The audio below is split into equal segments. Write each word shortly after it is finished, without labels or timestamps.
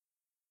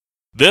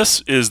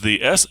This is the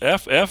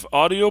SFF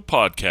Audio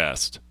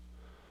Podcast.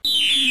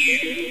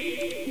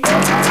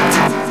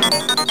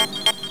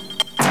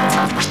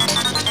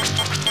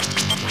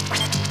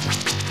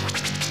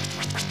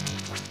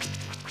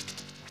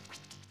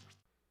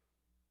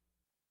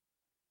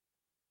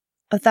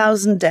 A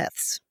Thousand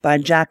Deaths by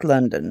Jack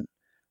London,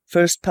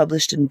 first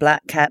published in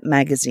Black Cat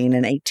magazine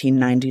in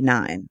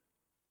 1899.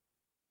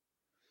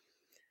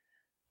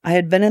 I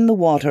had been in the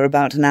water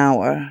about an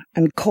hour,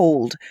 and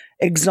cold,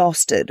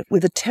 exhausted,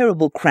 with a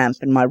terrible cramp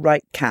in my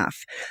right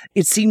calf.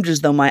 It seemed as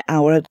though my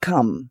hour had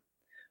come.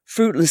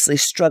 Fruitlessly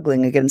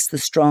struggling against the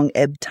strong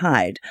ebb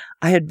tide,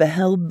 I had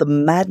beheld the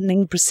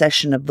maddening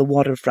procession of the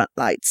waterfront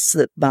lights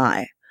slip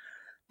by.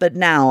 But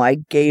now I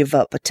gave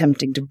up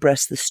attempting to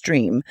breast the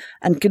stream,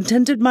 and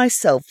contented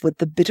myself with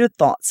the bitter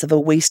thoughts of a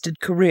wasted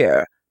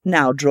career,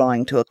 now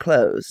drawing to a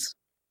close.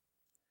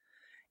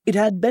 It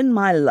had been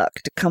my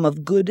luck to come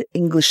of good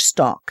English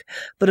stock,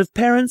 but of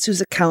parents whose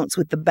accounts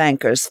with the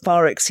bankers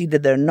far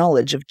exceeded their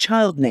knowledge of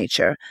child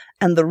nature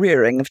and the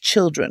rearing of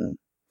children.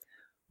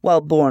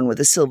 While born with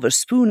a silver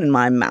spoon in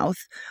my mouth,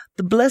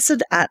 the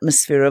blessed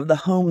atmosphere of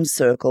the home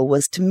circle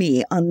was to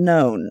me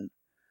unknown.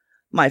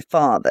 My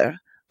father,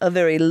 a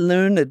very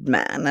learned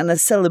man and a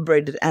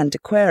celebrated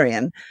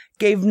antiquarian,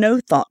 gave no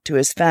thought to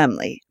his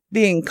family,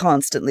 being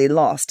constantly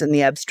lost in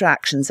the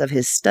abstractions of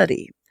his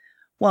study,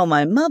 while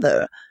my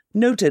mother,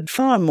 noted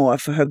far more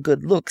for her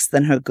good looks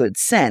than her good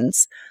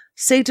sense,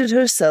 sated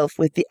herself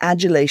with the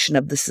adulation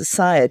of the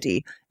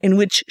society in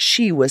which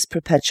she was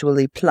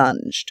perpetually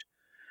plunged.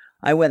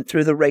 I went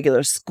through the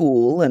regular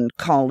school and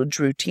college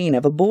routine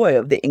of a boy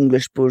of the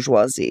English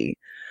bourgeoisie,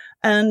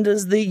 and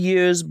as the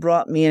years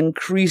brought me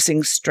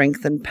increasing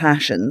strength and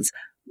passions,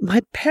 my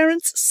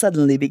parents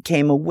suddenly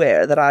became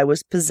aware that I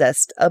was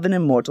possessed of an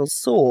immortal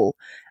soul,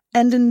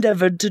 and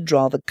endeavored to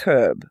draw the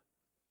curb.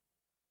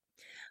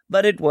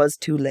 But it was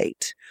too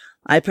late.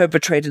 I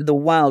perpetrated the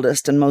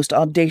wildest and most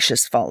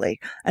audacious folly,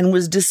 and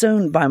was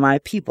disowned by my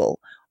people,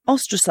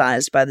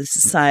 ostracized by the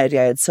society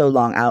I had so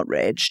long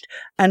outraged,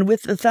 and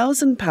with the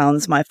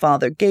 £1,000 my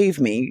father gave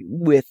me,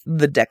 with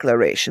the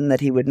declaration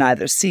that he would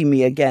neither see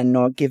me again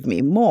nor give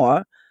me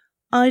more,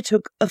 I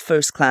took a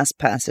first-class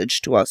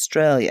passage to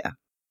Australia.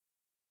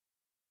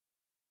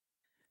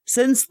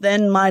 Since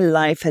then my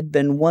life had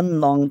been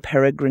one long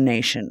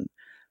peregrination,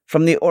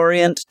 from the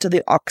Orient to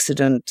the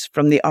Occident,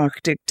 from the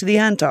Arctic to the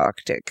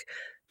Antarctic,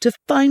 to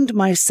find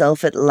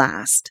myself at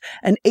last,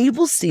 an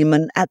able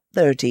seaman at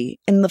 30,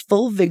 in the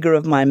full vigor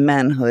of my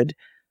manhood,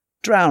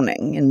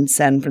 drowning in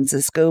San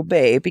Francisco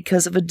Bay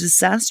because of a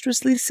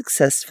disastrously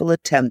successful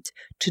attempt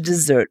to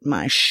desert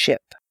my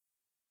ship.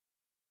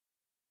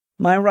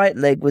 My right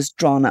leg was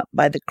drawn up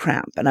by the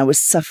cramp, and I was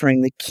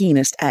suffering the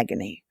keenest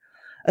agony.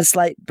 A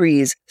slight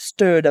breeze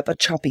stirred up a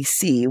choppy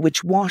sea,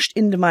 which washed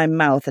into my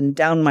mouth and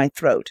down my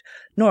throat,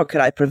 nor could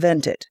I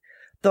prevent it.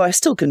 Though I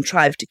still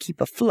contrived to keep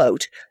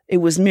afloat, it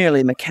was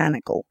merely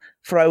mechanical,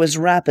 for I was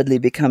rapidly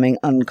becoming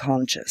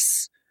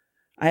unconscious.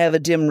 I have a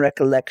dim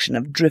recollection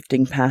of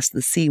drifting past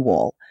the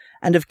sea-wall,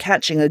 and of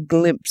catching a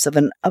glimpse of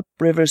an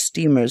upriver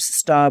steamer's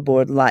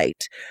starboard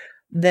light.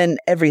 Then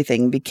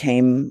everything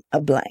became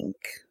a blank.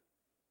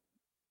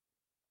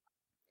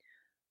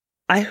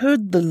 I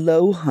heard the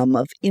low hum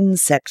of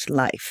insect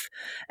life,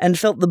 and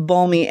felt the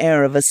balmy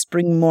air of a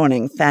spring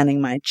morning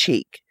fanning my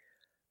cheek.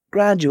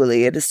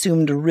 Gradually it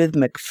assumed a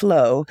rhythmic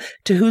flow,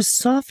 to whose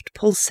soft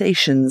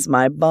pulsations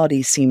my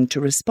body seemed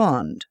to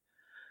respond.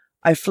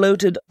 I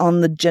floated on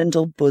the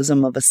gentle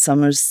bosom of a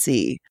summer's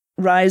sea,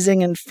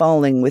 rising and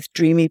falling with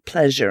dreamy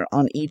pleasure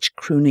on each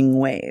crooning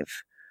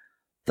wave.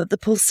 But the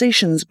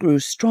pulsations grew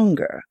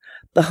stronger,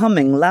 the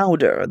humming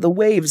louder, the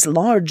waves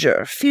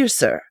larger,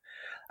 fiercer.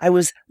 I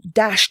was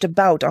dashed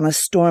about on a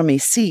stormy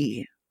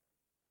sea.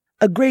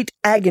 A great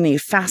agony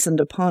fastened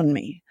upon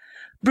me.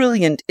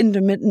 Brilliant,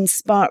 intermittent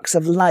sparks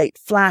of light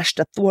flashed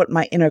athwart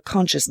my inner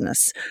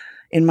consciousness.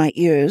 In my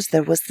ears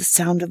there was the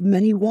sound of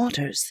many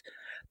waters,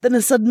 then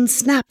a sudden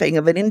snapping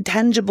of an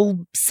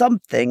intangible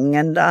something,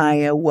 and I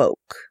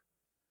awoke.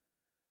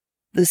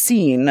 The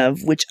scene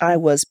of which I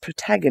was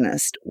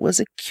protagonist was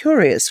a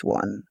curious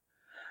one.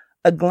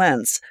 A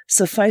glance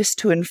sufficed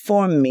to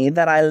inform me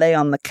that I lay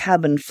on the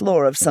cabin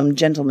floor of some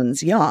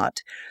gentleman's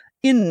yacht,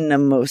 in a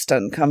most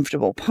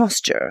uncomfortable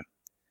posture.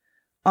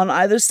 On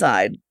either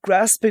side,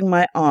 grasping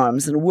my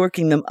arms and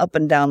working them up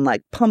and down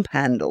like pump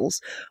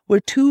handles, were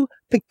two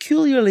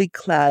peculiarly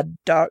clad,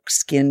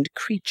 dark-skinned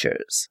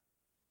creatures.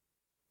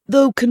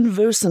 Though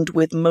conversant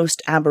with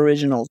most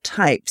aboriginal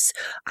types,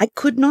 I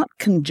could not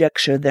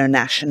conjecture their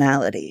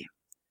nationality.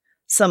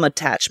 Some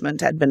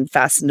attachment had been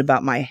fastened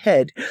about my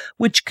head,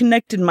 which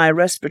connected my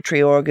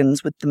respiratory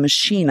organs with the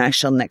machine I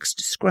shall next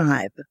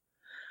describe.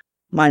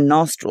 My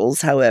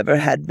nostrils, however,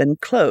 had been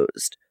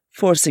closed,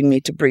 forcing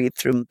me to breathe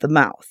through the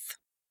mouth.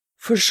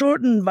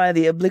 Foreshortened by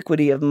the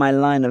obliquity of my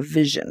line of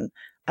vision,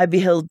 I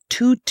beheld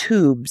two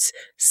tubes,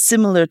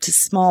 similar to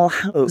small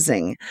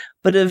housing,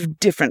 but of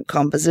different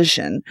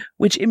composition,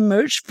 which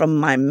emerged from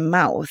my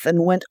mouth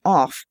and went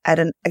off at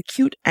an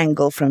acute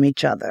angle from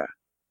each other.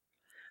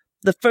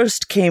 The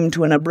first came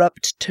to an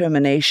abrupt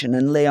termination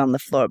and lay on the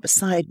floor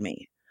beside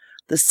me.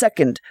 The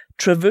second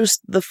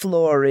traversed the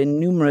floor in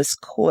numerous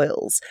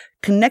coils,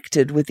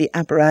 connected with the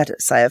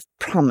apparatus I have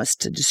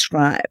promised to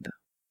describe.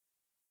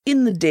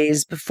 In the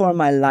days before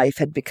my life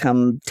had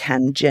become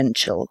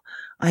tangential,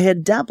 I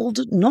had dabbled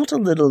not a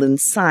little in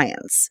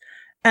science,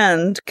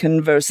 and,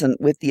 conversant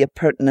with the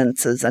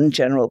appurtenances and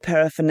general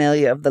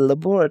paraphernalia of the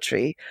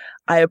laboratory,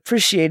 I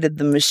appreciated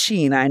the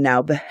machine I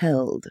now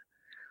beheld.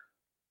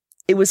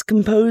 It was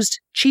composed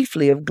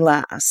chiefly of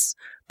glass,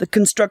 the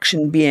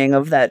construction being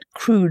of that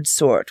crude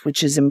sort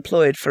which is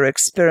employed for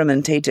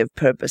experimentative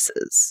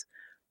purposes.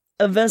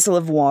 A vessel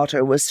of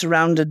water was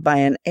surrounded by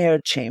an air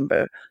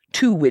chamber,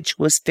 to which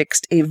was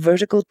fixed a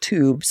vertical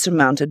tube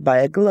surmounted by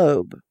a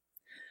globe.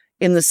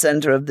 In the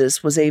center of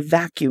this was a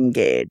vacuum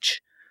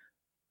gauge.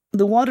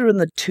 The water in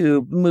the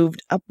tube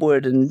moved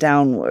upward and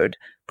downward,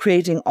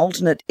 creating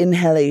alternate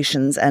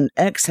inhalations and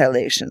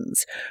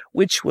exhalations,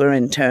 which were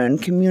in turn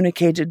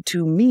communicated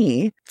to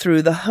me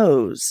through the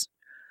hose.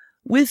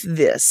 With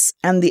this,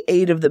 and the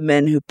aid of the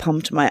men who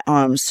pumped my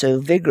arms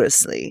so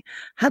vigorously,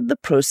 had the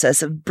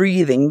process of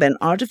breathing been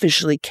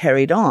artificially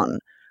carried on,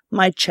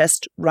 my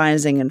chest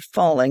rising and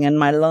falling and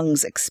my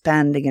lungs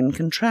expanding and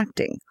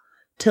contracting,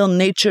 till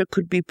nature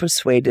could be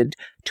persuaded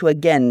to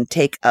again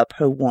take up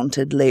her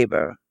wonted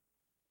labor.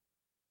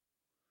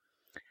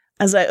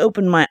 As I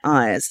opened my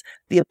eyes,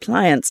 the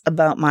appliance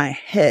about my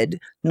head,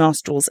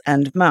 nostrils,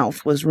 and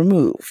mouth was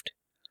removed.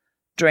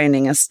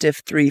 Draining a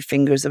stiff 3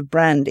 fingers of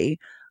brandy,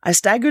 I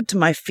staggered to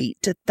my feet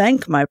to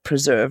thank my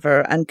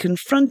preserver and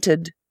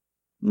confronted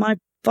my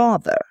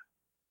father.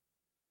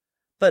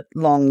 But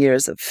long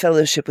years of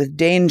fellowship with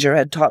danger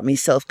had taught me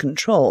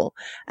self-control,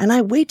 and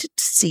I waited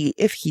to see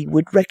if he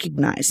would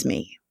recognize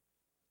me.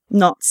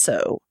 Not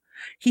so.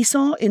 He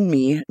saw in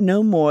me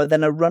no more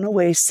than a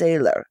runaway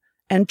sailor,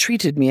 and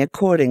treated me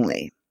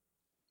accordingly.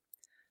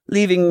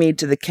 Leaving me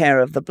to the care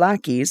of the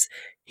blackies,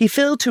 he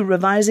fell to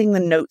revising the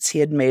notes he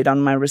had made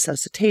on my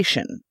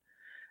resuscitation.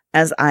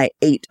 As I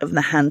ate of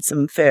the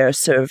handsome fare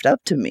served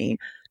up to me,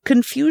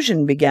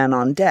 confusion began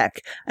on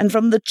deck, and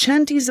from the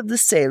chanties of the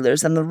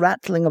sailors and the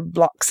rattling of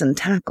blocks and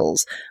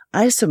tackles,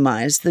 I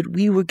surmised that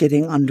we were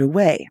getting under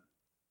way.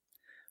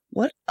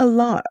 What a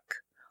lark!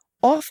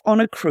 Off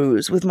on a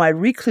cruise with my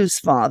recluse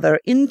father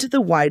into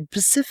the wide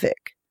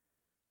Pacific.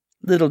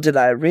 Little did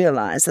I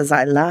realize, as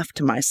I laughed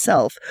to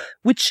myself,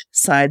 which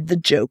side the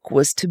joke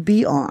was to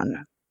be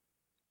on.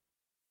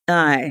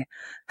 Aye,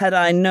 had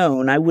I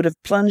known, I would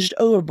have plunged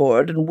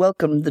overboard and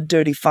welcomed the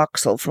dirty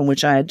forecastle from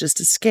which I had just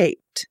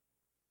escaped.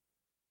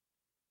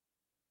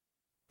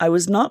 I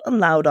was not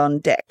allowed on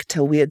deck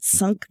till we had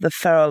sunk the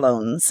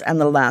Farallones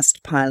and the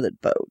last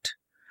pilot boat.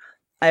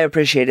 I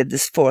appreciated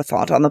this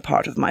forethought on the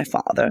part of my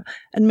father,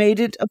 and made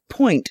it a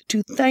point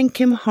to thank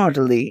him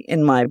heartily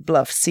in my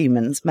bluff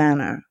seaman's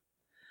manner.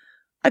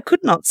 I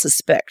could not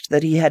suspect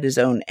that he had his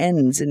own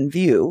ends in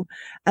view,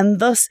 and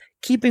thus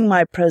keeping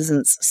my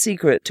presence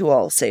secret to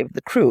all save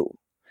the crew.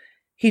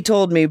 He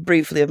told me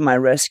briefly of my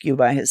rescue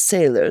by his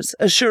sailors,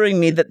 assuring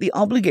me that the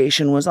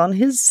obligation was on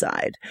his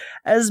side,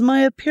 as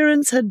my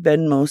appearance had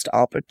been most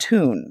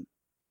opportune.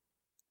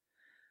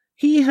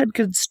 He had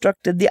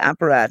constructed the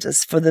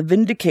apparatus for the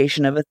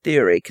vindication of a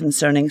theory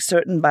concerning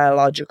certain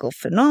biological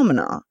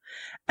phenomena,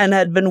 and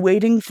had been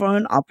waiting for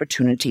an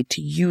opportunity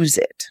to use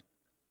it.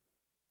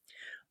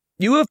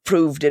 "You have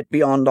proved it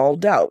beyond all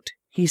doubt,"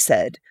 he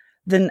said,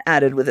 then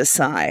added with a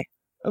sigh,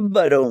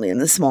 "but only in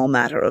the small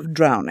matter of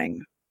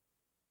drowning."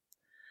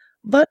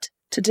 But,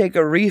 to take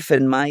a reef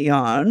in my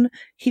yarn,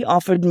 he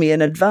offered me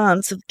an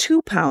advance of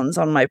 £2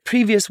 on my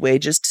previous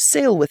wages to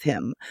sail with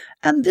him,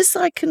 and this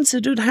I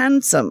considered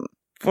handsome,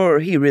 for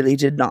he really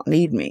did not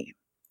need me.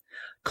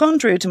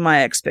 Contrary to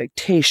my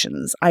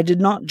expectations, I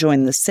did not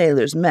join the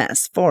sailors'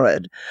 mess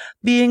for'ard,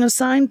 being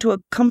assigned to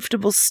a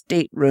comfortable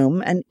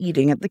stateroom and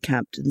eating at the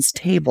captain's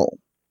table.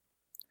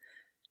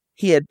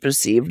 He had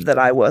perceived that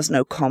I was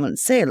no common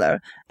sailor,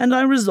 and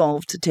I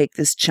resolved to take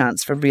this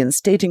chance for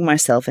reinstating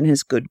myself in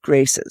his good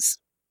graces.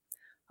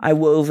 I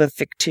wove a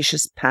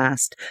fictitious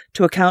past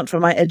to account for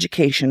my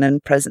education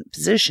and present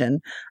position,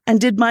 and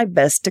did my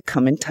best to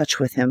come in touch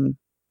with him.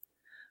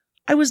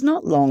 I was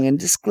not long in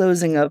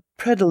disclosing a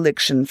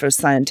predilection for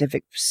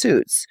scientific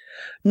pursuits,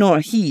 nor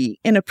he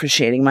in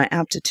appreciating my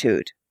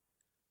aptitude.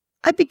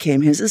 I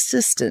became his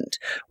assistant,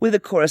 with a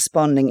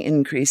corresponding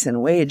increase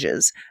in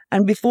wages,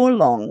 and before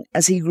long,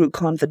 as he grew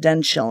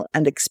confidential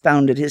and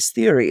expounded his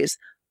theories,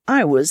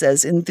 I was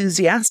as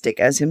enthusiastic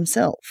as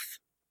himself.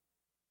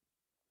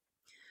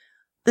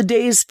 The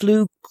days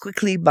flew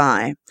quickly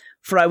by,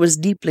 for I was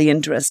deeply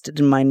interested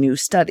in my new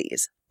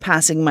studies,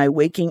 passing my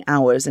waking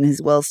hours in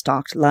his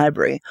well-stocked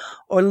library,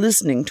 or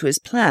listening to his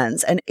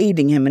plans and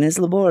aiding him in his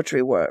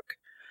laboratory work.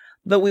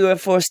 But we were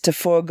forced to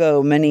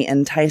forego many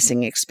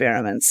enticing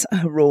experiments,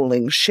 a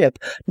rolling ship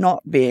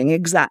not being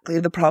exactly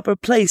the proper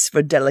place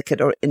for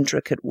delicate or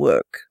intricate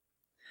work.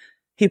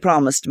 He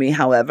promised me,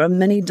 however,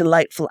 many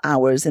delightful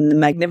hours in the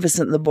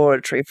magnificent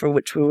laboratory for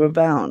which we were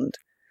bound.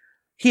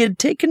 He had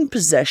taken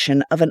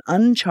possession of an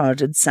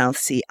uncharted South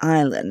Sea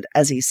island,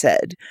 as he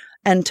said,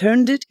 and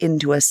turned it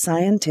into a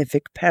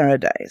scientific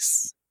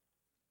paradise.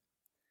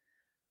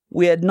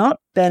 We had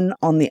not been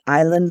on the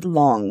island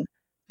long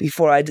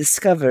before I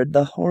discovered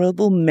the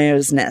horrible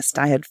mare's nest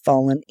I had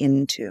fallen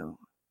into.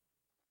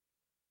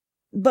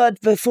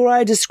 But before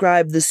I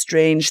describe the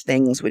strange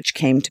things which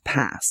came to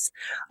pass,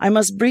 I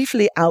must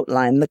briefly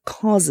outline the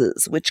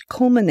causes which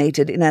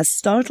culminated in as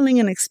startling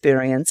an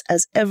experience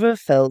as ever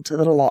fell to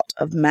the lot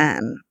of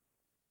man.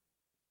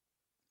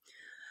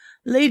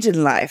 Late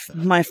in life,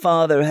 my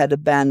father had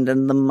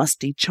abandoned the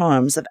musty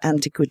charms of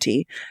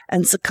antiquity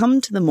and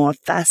succumbed to the more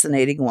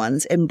fascinating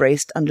ones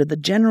embraced under the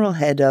general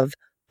head of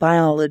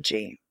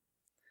biology.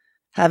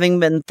 Having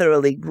been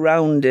thoroughly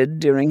grounded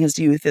during his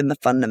youth in the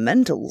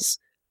fundamentals,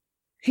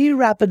 he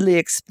rapidly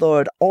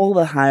explored all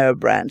the higher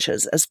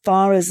branches as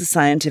far as the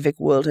scientific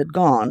world had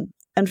gone,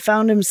 and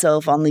found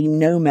himself on the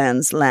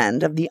no-man's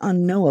land of the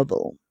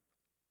unknowable.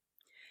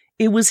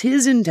 It was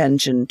his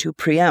intention to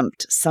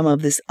preempt some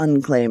of this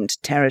unclaimed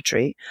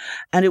territory,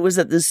 and it was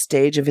at this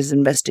stage of his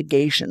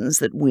investigations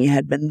that we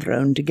had been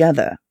thrown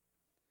together.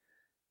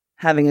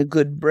 Having a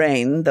good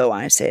brain, though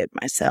I say it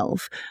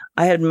myself,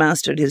 I had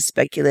mastered his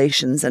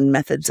speculations and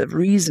methods of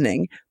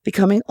reasoning,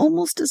 becoming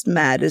almost as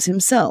mad as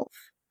himself.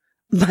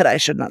 But I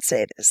should not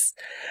say this.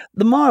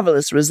 The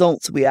marvelous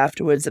results we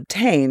afterwards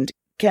obtained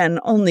can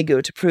only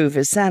go to prove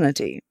his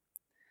sanity.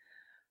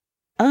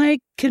 I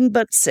can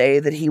but say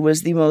that he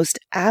was the most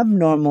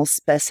abnormal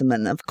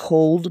specimen of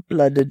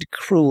cold-blooded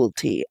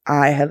cruelty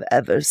I have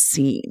ever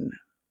seen.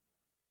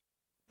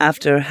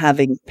 After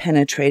having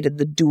penetrated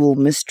the dual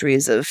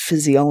mysteries of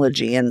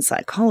physiology and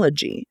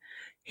psychology,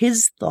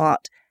 his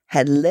thought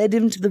had led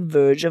him to the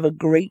verge of a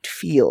great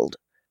field,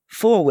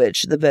 for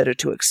which, the better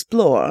to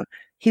explore,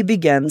 he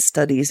began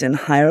studies in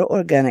higher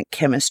organic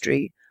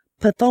chemistry,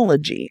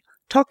 pathology,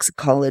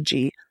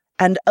 toxicology,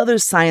 and other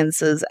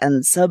sciences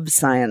and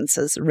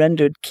sub-sciences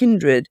rendered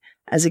kindred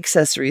as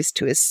accessories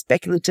to his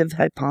speculative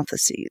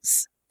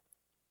hypotheses.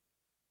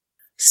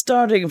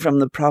 Starting from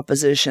the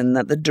proposition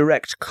that the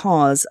direct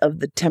cause of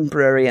the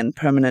temporary and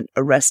permanent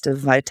arrest of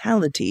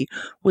vitality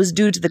was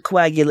due to the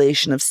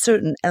coagulation of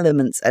certain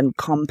elements and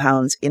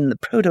compounds in the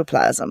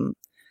protoplasm,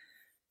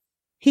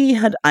 he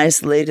had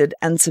isolated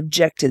and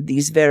subjected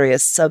these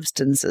various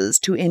substances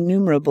to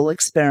innumerable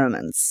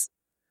experiments.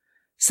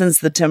 Since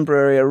the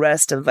temporary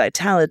arrest of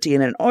vitality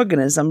in an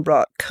organism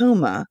brought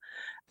coma,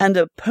 and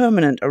a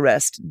permanent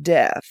arrest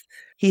death,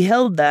 he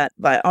held that,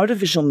 by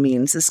artificial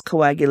means, this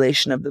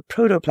coagulation of the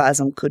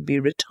protoplasm could be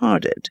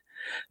retarded,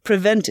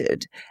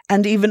 prevented,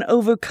 and even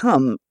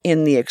overcome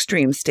in the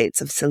extreme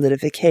states of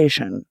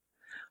solidification.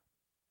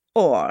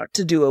 Or,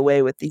 to do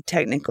away with the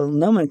technical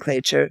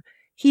nomenclature,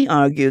 he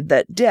argued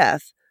that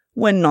death,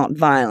 when not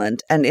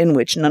violent and in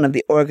which none of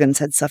the organs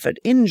had suffered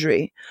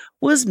injury,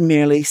 was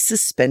merely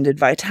suspended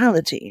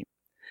vitality,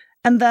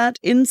 and that,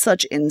 in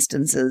such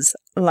instances,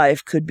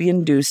 life could be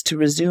induced to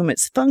resume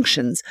its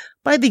functions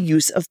by the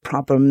use of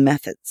proper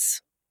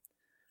methods.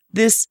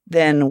 This,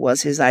 then,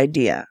 was his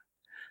idea: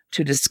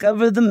 to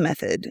discover the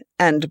method,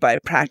 and by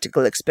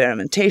practical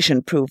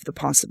experimentation prove the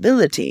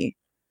possibility,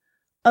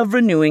 of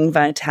renewing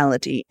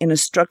vitality in a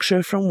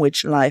structure from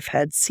which life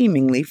had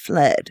seemingly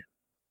fled.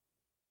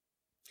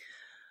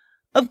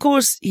 Of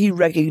course, he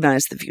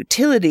recognized the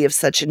futility of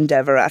such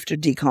endeavor after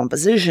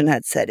decomposition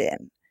had set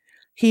in.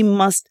 He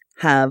must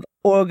have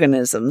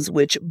organisms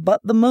which,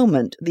 but the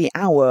moment, the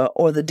hour,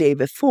 or the day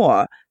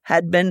before,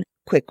 had been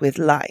quick with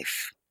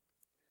life.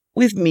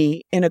 With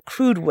me, in a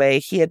crude way,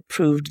 he had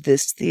proved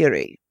this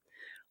theory.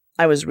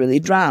 I was really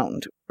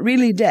drowned,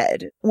 really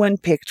dead, when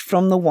picked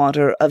from the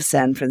water of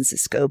San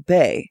Francisco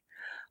Bay,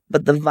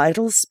 but the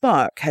vital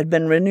spark had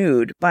been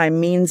renewed by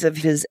means of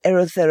his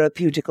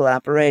aerotherapeutical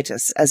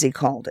apparatus, as he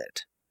called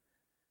it.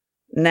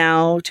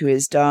 Now to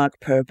his dark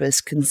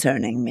purpose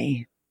concerning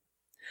me.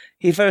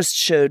 He first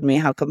showed me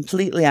how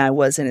completely I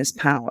was in his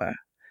power.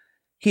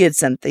 He had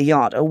sent the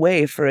yacht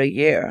away for a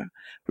year,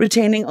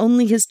 retaining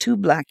only his 2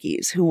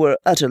 blackies, who were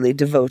utterly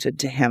devoted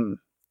to him.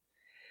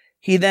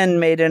 He then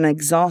made an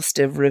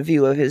exhaustive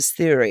review of his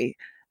theory,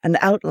 and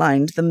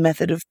outlined the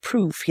method of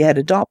proof he had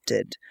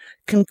adopted,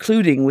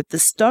 concluding with the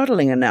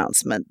startling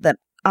announcement that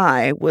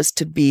I was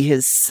to be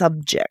his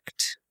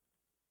subject.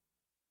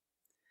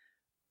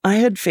 I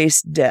had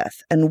faced death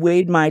and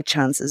weighed my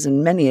chances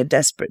in many a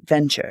desperate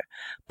venture,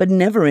 but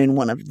never in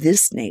one of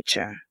this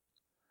nature.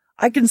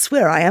 I can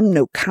swear I am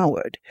no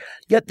coward,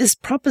 yet this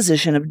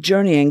proposition of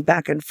journeying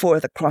back and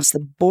forth across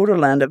the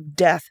borderland of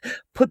death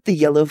put the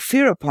yellow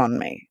fear upon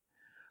me.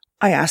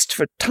 I asked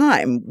for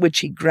time, which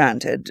he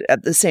granted,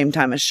 at the same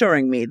time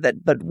assuring me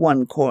that but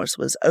one course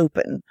was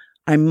open: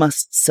 I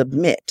must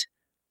submit.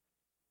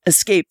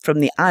 Escape from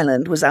the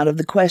island was out of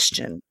the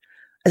question.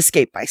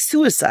 Escape by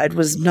suicide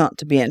was not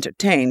to be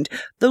entertained,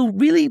 though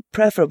really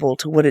preferable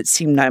to what it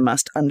seemed I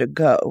must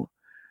undergo.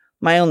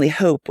 My only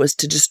hope was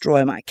to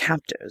destroy my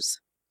captors.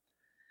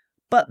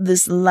 But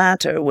this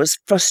latter was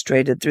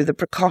frustrated through the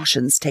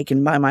precautions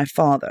taken by my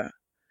father.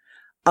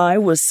 I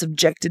was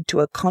subjected to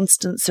a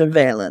constant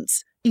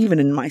surveillance, even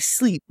in my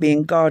sleep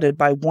being guarded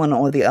by one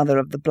or the other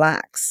of the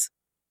blacks.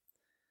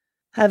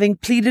 Having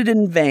pleaded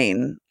in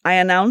vain, I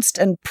announced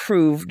and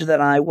proved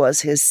that I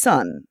was his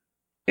son.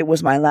 It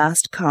was my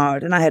last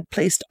card, and I had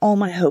placed all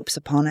my hopes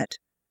upon it.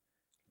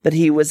 But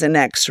he was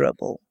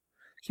inexorable.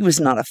 He was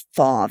not a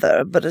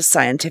father, but a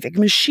scientific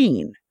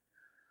machine.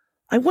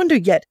 I wonder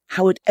yet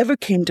how it ever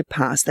came to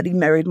pass that he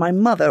married my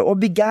mother or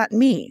begat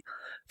me,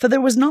 for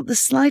there was not the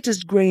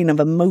slightest grain of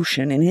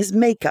emotion in his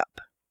make-up.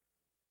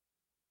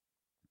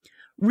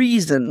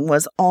 Reason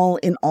was all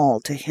in all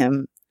to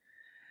him,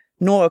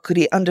 nor could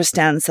he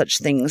understand such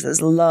things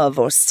as love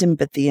or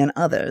sympathy in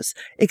others,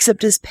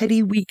 except as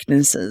petty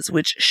weaknesses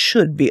which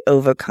should be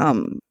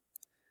overcome.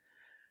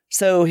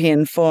 So he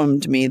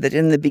informed me that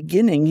in the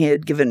beginning he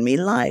had given me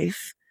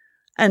life,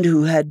 and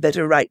who had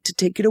better right to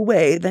take it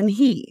away than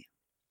he?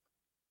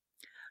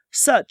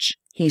 Such,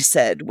 he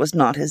said, was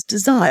not his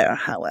desire,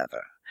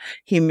 however.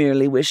 He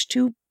merely wished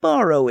to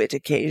borrow it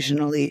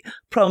occasionally,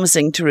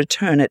 promising to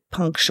return it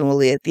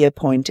punctually at the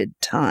appointed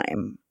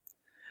time.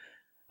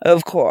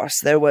 Of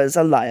course, there was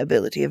a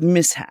liability of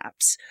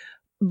mishaps,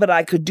 but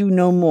I could do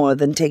no more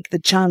than take the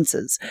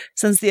chances,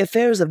 since the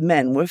affairs of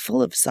men were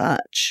full of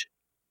such.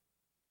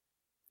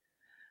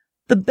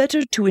 The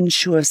better to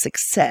ensure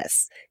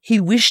success, he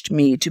wished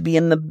me to be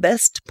in the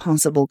best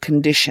possible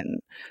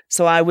condition,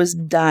 so I was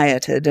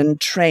dieted and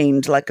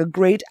trained like a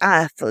great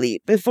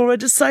athlete before a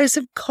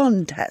decisive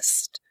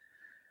contest.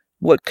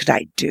 What could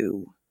I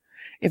do?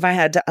 If I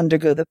had to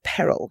undergo the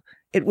peril,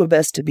 it were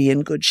best to be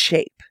in good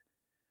shape.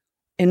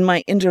 In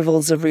my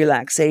intervals of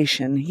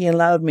relaxation, he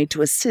allowed me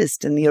to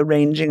assist in the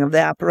arranging of the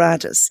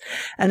apparatus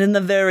and in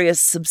the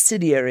various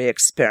subsidiary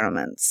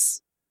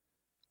experiments.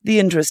 The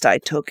interest I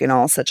took in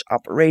all such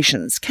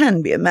operations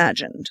can be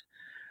imagined.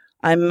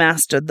 I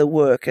mastered the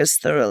work as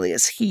thoroughly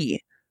as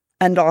he,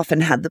 and often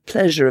had the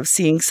pleasure of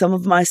seeing some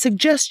of my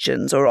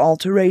suggestions or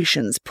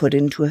alterations put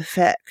into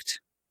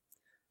effect.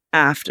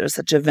 After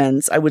such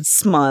events, I would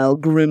smile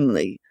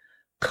grimly,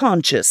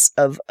 conscious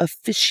of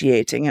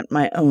officiating at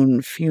my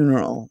own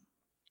funeral.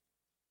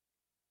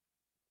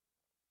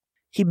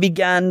 He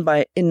began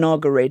by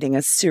inaugurating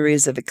a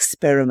series of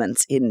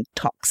experiments in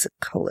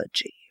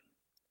toxicology.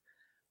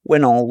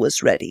 When all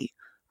was ready,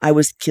 I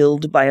was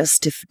killed by a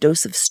stiff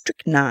dose of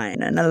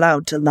strychnine and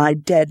allowed to lie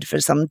dead for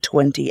some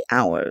 20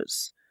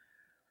 hours.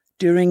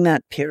 During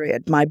that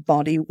period, my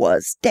body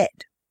was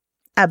dead,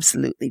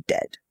 absolutely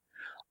dead.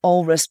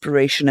 All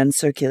respiration and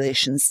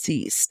circulation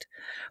ceased,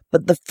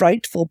 but the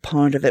frightful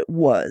part of it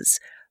was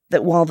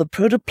that while the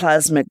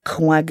protoplasmic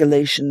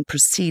coagulation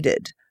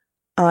proceeded,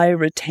 I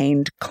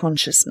retained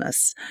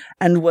consciousness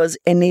and was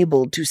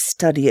enabled to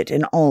study it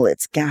in all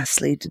its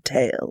ghastly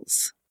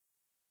details.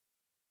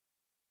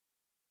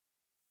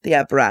 The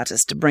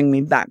apparatus to bring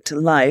me back to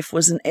life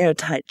was an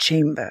airtight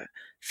chamber,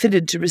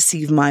 fitted to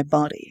receive my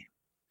body.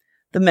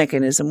 The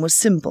mechanism was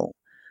simple: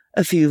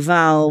 a few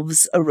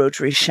valves, a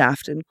rotary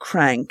shaft and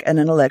crank, and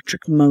an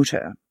electric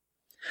motor.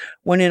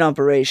 When in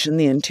operation,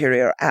 the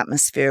interior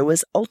atmosphere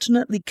was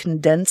alternately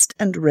condensed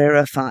and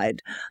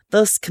rarefied,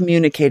 thus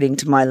communicating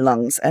to my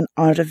lungs an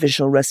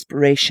artificial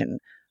respiration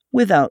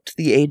without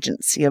the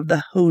agency of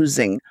the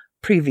hosing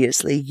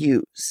previously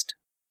used.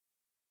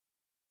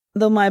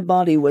 Though my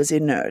body was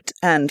inert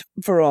and,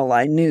 for all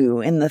I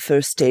knew, in the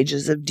first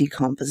stages of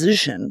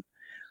decomposition,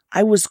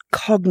 I was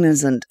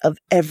cognizant of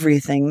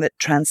everything that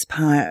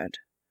transpired.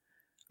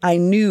 I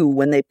knew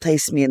when they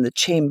placed me in the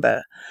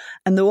chamber,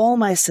 and though all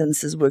my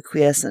senses were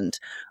quiescent,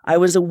 I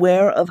was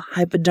aware of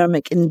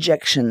hypodermic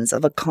injections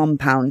of a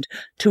compound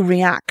to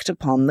react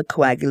upon the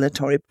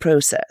coagulatory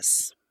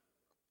process.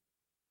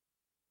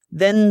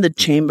 Then the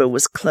chamber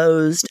was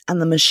closed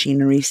and the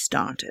machinery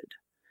started.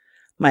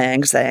 My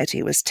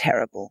anxiety was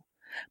terrible,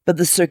 but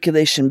the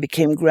circulation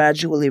became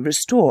gradually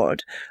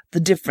restored, the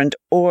different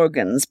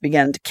organs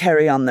began to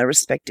carry on their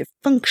respective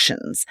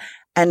functions,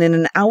 and in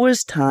an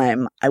hour's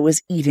time I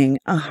was eating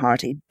a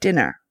hearty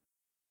dinner.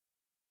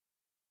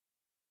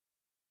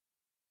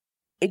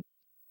 It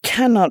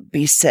cannot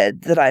be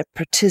said that I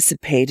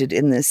participated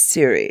in this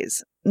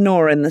series,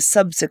 nor in the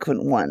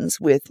subsequent ones,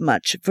 with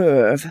much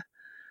verve,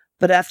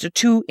 but after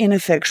 2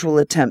 ineffectual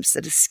attempts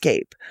at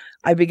escape,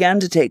 I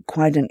began to take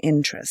quite an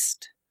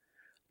interest.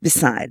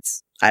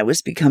 Besides, I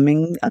was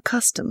becoming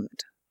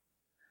accustomed.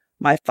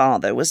 My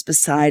father was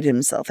beside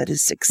himself at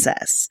his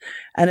success,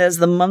 and as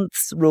the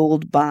months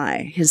rolled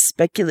by, his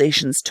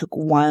speculations took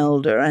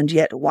wilder and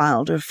yet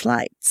wilder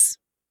flights.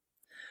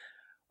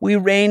 We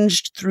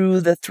ranged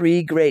through the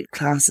 3 great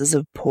classes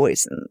of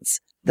poisons,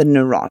 the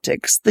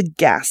neurotics, the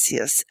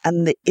gaseous,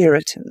 and the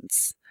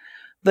irritants,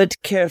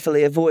 but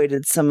carefully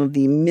avoided some of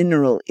the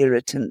mineral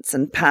irritants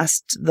and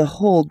passed the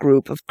whole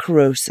group of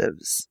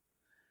corrosives.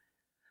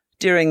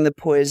 During the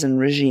poison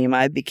regime,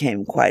 I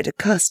became quite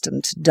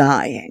accustomed to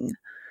dying,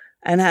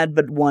 and had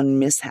but one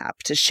mishap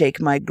to shake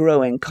my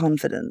growing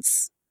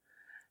confidence.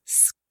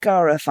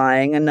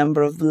 Scarifying a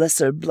number of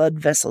lesser blood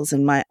vessels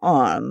in my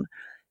arm,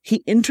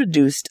 he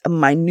introduced a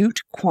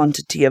minute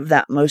quantity of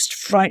that most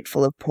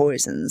frightful of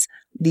poisons,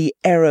 the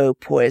arrow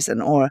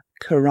poison, or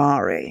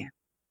curare.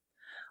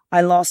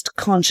 I lost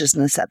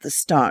consciousness at the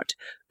start,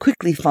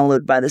 quickly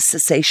followed by the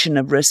cessation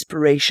of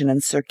respiration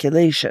and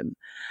circulation,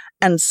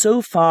 and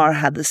so far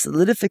had the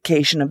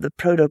solidification of the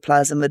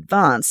protoplasm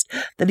advanced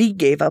that he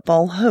gave up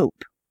all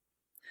hope.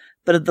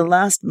 But at the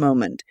last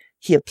moment,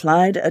 he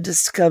applied a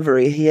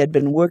discovery he had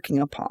been working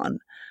upon,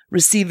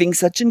 receiving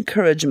such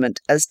encouragement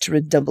as to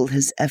redouble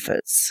his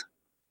efforts.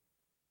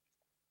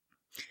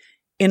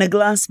 In a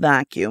glass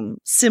vacuum,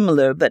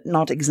 similar but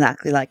not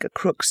exactly like a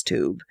Crookes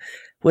tube,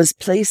 was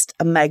placed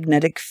a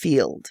magnetic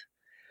field.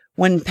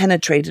 When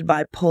penetrated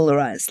by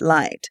polarized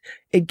light,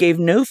 it gave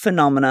no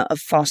phenomena of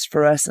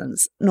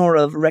phosphorescence nor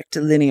of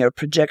rectilinear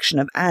projection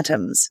of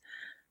atoms,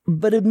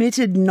 but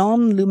emitted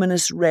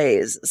non-luminous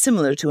rays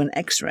similar to an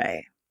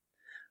X-ray.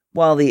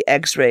 While the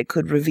X-ray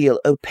could reveal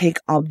opaque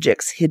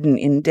objects hidden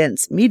in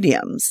dense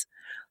mediums,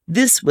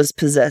 this was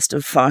possessed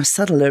of far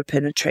subtler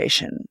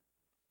penetration.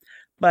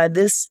 By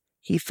this,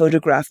 he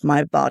photographed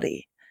my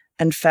body,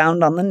 and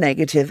found on the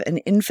negative an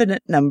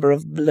infinite number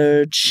of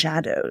blurred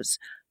shadows,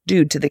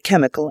 due to the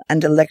chemical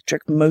and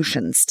electric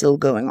motion still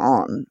going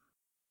on.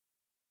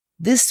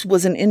 This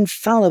was an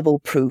infallible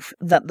proof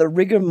that the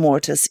rigor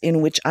mortis in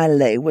which I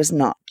lay was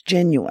not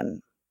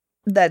genuine.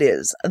 That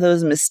is,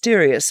 those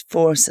mysterious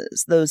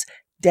forces, those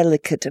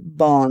delicate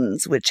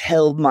bonds which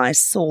held my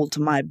soul to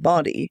my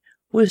body,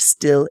 were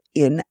still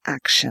in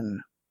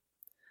action.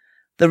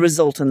 The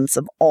resultants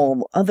of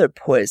all other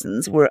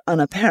poisons were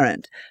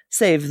unapparent,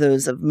 save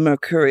those of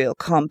mercurial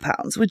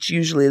compounds, which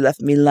usually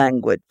left me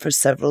languid for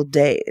several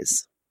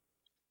days.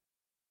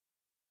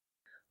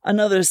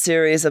 Another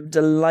series of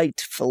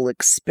delightful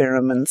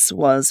experiments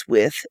was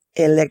with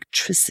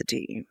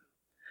electricity.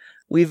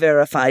 We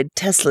verified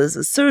Tesla's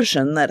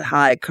assertion that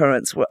high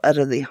currents were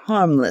utterly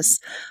harmless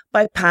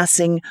by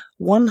passing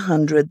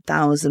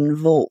 100,000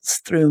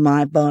 volts through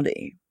my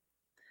body.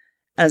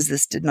 As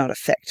this did not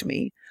affect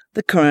me,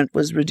 the current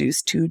was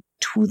reduced to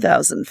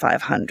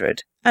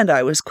 2,500, and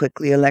I was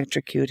quickly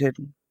electrocuted.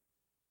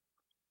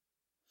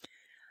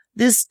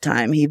 This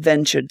time he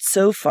ventured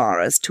so far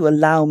as to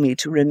allow me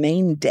to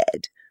remain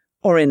dead,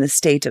 or in a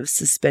state of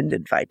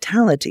suspended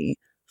vitality,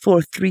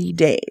 for 3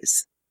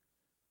 days.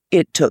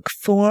 It took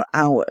 4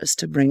 hours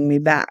to bring me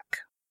back.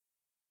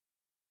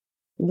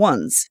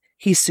 Once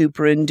he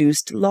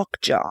superinduced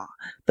lockjaw,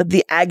 but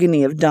the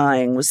agony of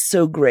dying was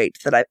so great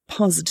that I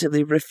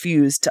positively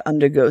refused to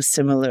undergo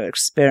similar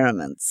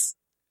experiments.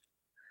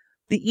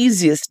 The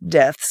easiest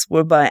deaths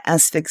were by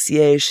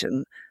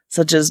asphyxiation,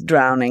 such as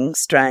drowning,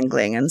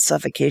 strangling, and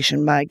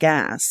suffocation by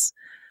gas,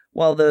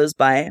 while those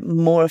by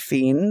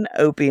morphine,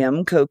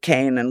 opium,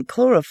 cocaine, and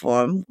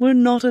chloroform were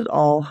not at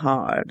all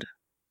hard.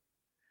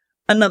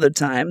 Another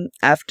time,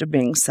 after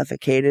being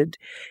suffocated,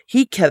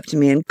 he kept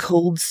me in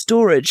cold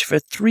storage for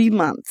 3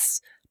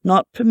 months,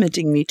 not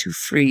permitting me to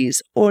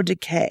freeze or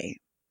decay.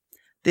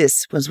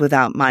 This was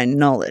without my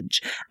knowledge,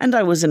 and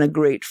I was in a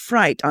great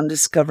fright on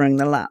discovering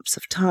the lapse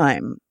of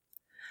time.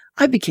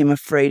 I became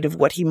afraid of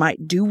what he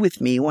might do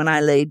with me when I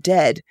lay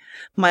dead,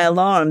 my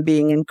alarm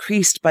being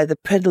increased by the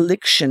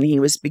predilection he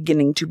was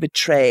beginning to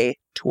betray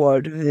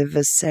toward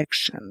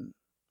vivisection.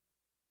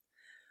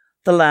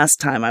 The last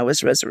time I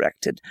was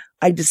resurrected,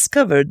 I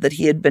discovered that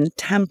he had been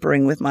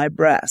tampering with my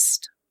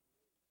breast.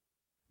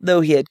 Though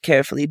he had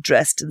carefully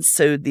dressed and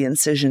sewed the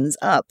incisions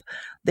up,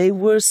 they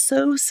were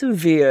so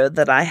severe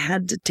that I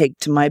had to take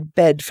to my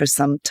bed for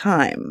some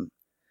time.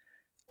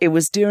 It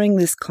was during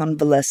this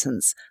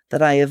convalescence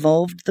that I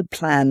evolved the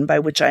plan by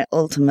which I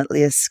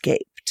ultimately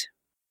escaped.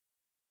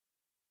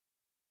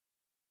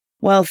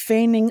 While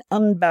feigning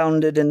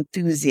unbounded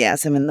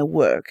enthusiasm in the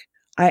work,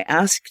 I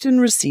asked and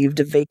received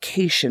a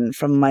vacation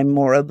from my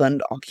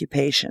moribund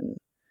occupation.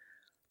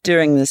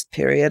 During this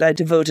period, I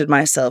devoted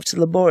myself to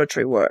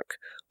laboratory work,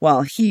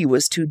 while he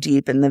was too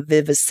deep in the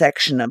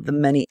vivisection of the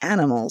many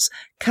animals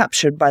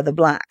captured by the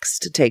blacks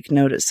to take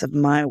notice of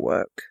my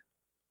work.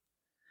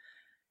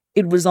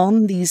 It was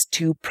on these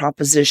 2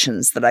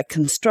 propositions that I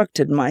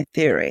constructed my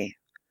theory.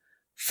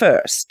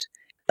 First,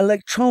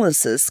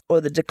 electrolysis,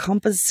 or the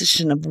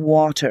decomposition of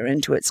water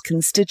into its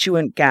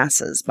constituent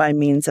gases by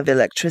means of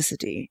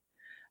electricity,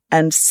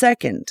 and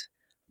second,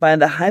 by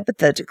the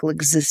hypothetical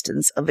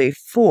existence of a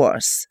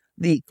force,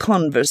 the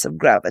converse of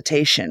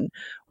gravitation,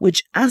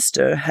 which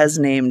Astor has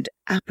named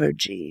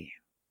apergy.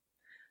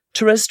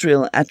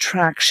 Terrestrial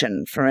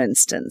attraction, for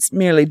instance,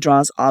 merely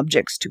draws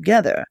objects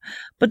together,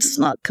 but does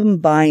not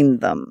combine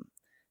them.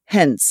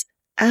 Hence,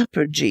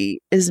 apergy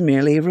is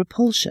merely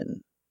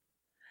repulsion.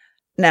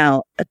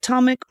 Now,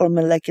 atomic or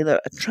molecular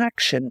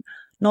attraction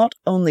not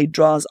only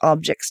draws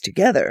objects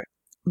together,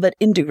 but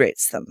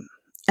integrates them.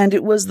 And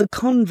it was the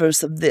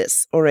converse of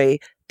this, or a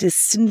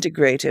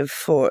disintegrative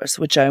force,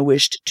 which I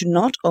wished to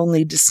not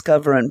only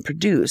discover and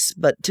produce,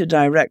 but to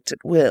direct at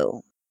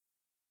will.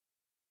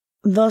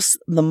 Thus,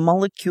 the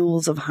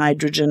molecules of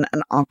hydrogen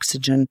and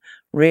oxygen,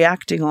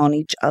 reacting on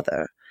each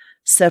other,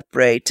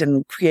 separate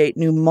and create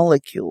new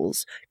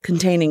molecules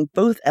containing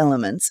both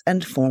elements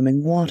and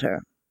forming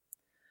water.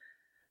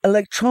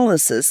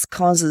 Electrolysis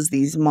causes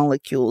these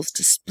molecules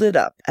to split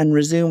up and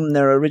resume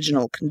their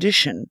original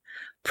condition,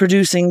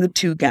 producing the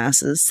two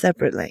gases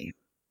separately.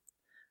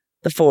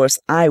 The force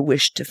I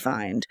wished to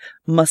find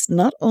must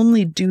not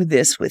only do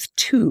this with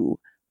two,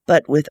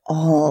 but with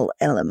all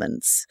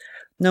elements,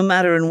 no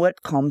matter in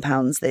what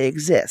compounds they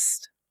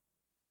exist.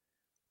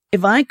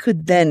 If I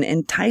could then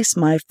entice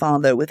my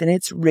father within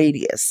its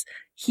radius,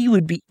 he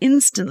would be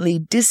instantly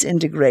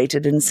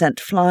disintegrated and sent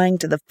flying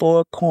to the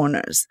four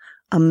corners,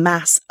 a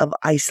mass of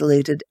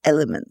isolated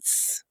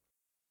elements.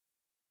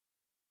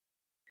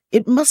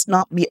 It must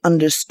not be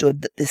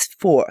understood that this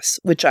force,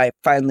 which I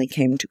finally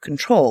came to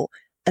control,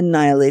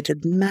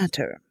 annihilated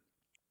matter.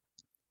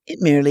 It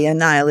merely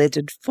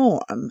annihilated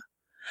form.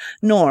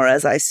 Nor,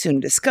 as I soon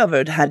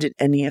discovered, had it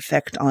any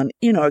effect on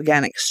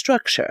inorganic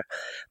structure,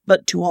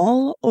 but to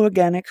all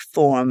organic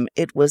form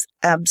it was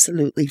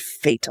absolutely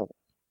fatal.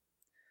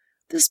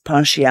 This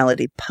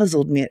partiality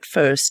puzzled me at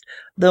first,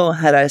 though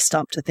had I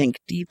stopped to think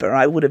deeper,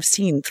 I would have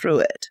seen through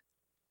it.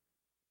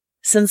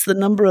 Since the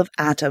number of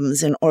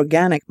atoms in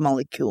organic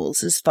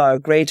molecules is far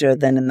greater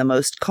than in the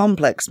most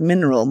complex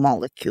mineral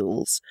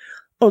molecules,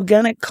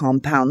 organic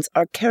compounds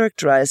are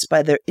characterized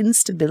by their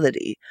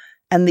instability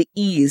and the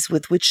ease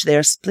with which they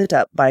are split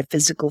up by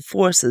physical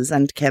forces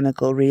and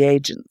chemical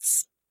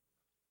reagents.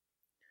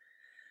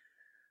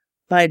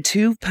 By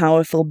two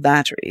powerful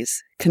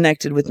batteries,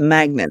 connected with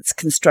magnets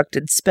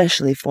constructed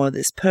specially for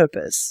this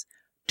purpose,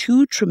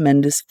 two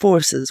tremendous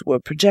forces were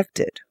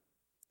projected.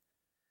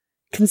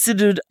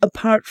 Considered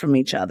apart from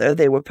each other,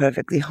 they were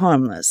perfectly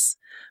harmless,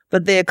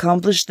 but they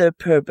accomplished their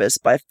purpose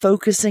by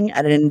focusing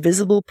at an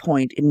invisible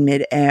point in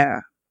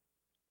mid-air.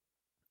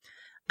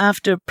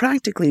 After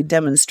practically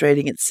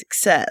demonstrating its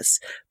success,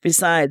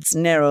 besides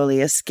narrowly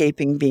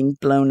escaping being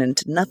blown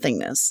into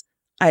nothingness,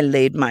 I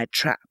laid my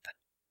trap.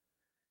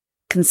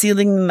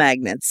 Concealing the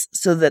magnets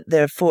so that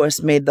their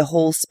force made the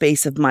whole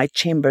space of my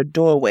chamber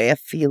doorway a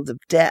field of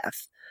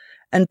death,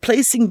 and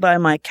placing by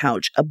my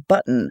couch a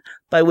button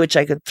by which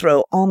I could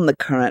throw on the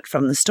current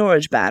from the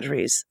storage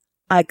batteries,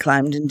 I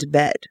climbed into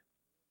bed.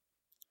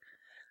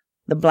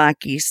 The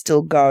blackies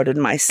still guarded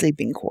my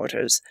sleeping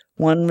quarters,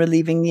 one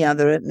relieving the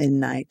other at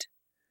midnight.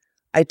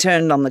 I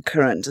turned on the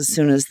current as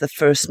soon as the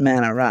first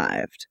man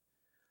arrived.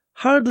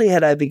 Hardly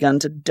had I begun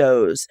to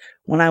doze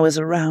when I was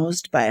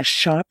aroused by a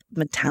sharp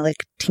metallic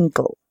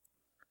tinkle.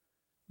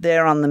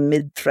 There on the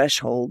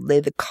mid-threshold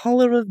lay the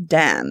collar of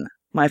Dan,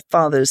 my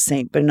father's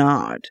St.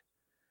 Bernard.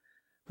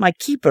 My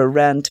keeper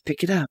ran to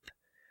pick it up.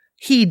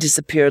 He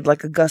disappeared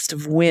like a gust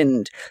of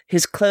wind,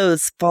 his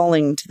clothes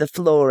falling to the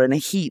floor in a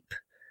heap.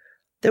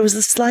 There was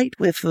a slight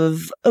whiff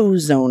of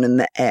ozone in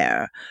the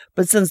air,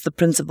 but since the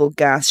principal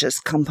gaseous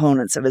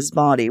components of his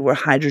body were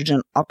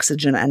hydrogen,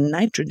 oxygen, and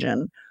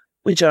nitrogen,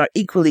 which are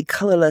equally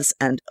colorless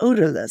and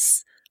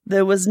odorless,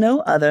 there was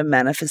no other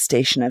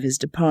manifestation of his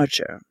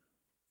departure.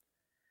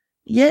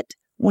 Yet,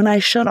 when I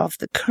shut off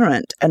the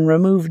current and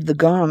removed the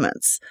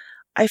garments,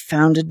 I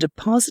found a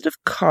deposit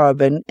of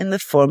carbon in the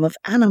form of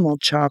animal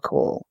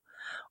charcoal.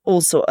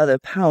 Also other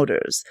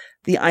powders,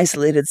 the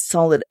isolated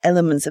solid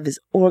elements of his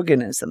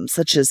organism,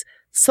 such as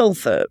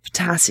sulfur,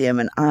 potassium,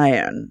 and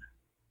iron.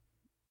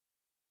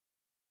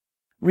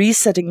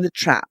 Resetting the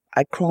trap,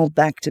 I crawled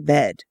back to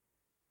bed.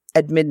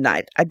 At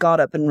midnight, I got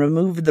up and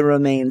removed the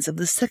remains of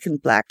the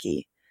second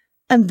blackie,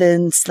 and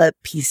then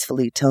slept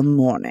peacefully till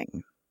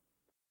morning.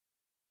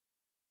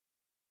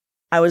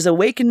 I was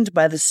awakened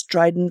by the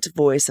strident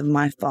voice of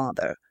my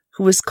father,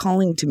 who was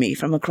calling to me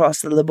from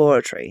across the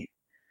laboratory.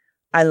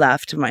 I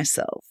laughed to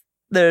myself.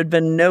 There had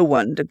been no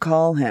one to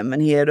call him,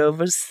 and he had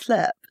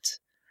overslept.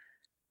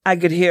 I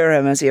could hear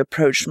him as he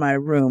approached my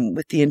room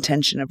with the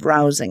intention of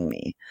rousing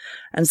me,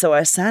 and so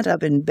I sat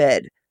up in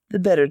bed, the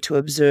better to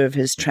observe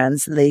his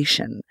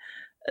translation.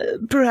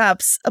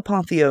 Perhaps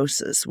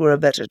apotheosis were a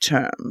better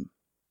term.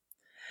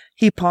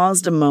 He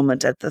paused a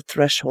moment at the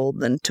threshold,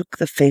 then took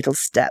the fatal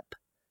step.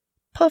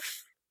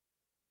 Puff!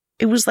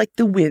 It was like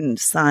the wind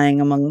sighing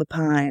among the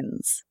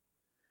pines.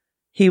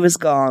 He was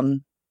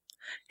gone.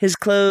 His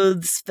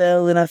clothes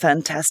fell in a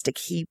fantastic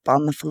heap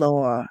on the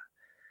floor.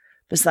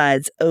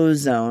 Besides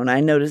ozone,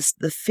 I noticed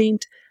the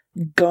faint,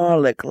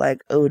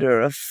 garlic-like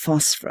odor of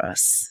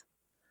phosphorus.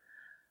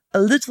 A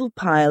little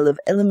pile of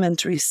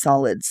elementary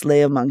solids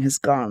lay among his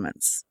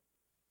garments.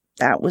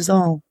 That was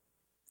all.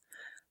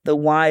 The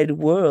wide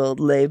world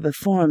lay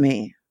before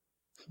me.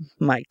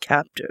 My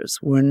captors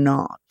were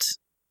not.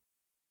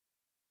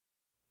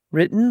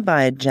 Written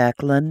by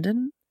Jack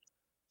London.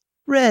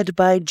 Read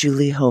by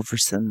Julie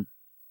Hoverson.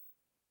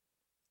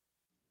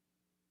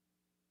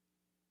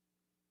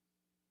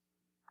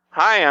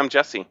 Hi, I'm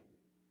Jesse.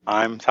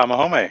 I'm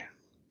Tamahome.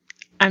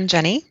 I'm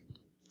Jenny.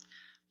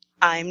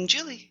 I'm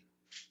Julie.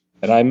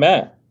 And I'm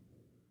Matt.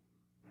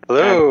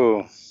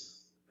 Hello.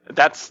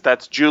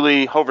 That's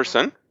Julie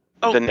Hoverson,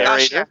 Oh, the narrator.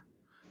 gosh, yeah.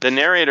 The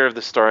narrator of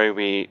the story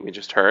we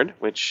just heard,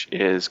 which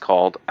is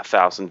called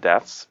 1,000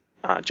 Deaths,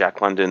 Jack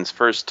London's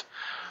first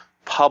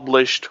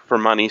published for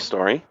money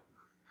story.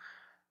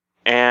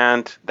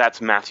 And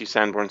that's Matthew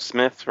Sanborn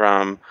Smith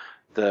from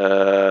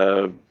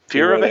the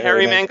Fear of the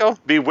Hairy Mango?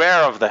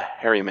 Beware of the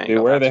Hairy Mango.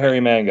 Beware the Hairy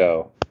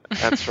Mango.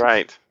 That's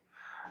right.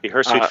 The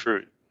hirsute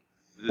fruit.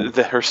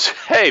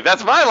 Hey,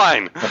 that's my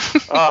line.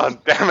 Oh,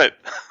 damn it.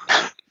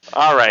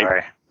 All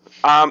right.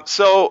 Sorry.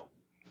 So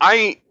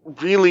I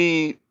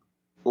really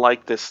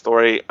like this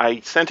story. I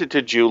sent it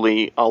to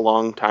Julie a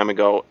long time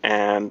ago,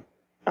 and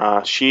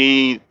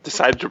she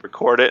decided to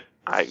record it.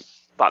 I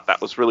thought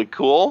that was really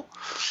cool.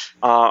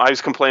 I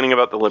was complaining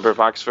about the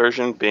LibriVox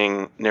version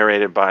being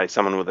narrated by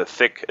someone with a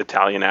thick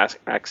Italian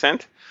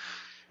accent.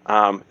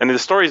 And the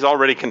story is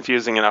already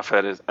confusing enough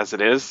as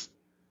it is.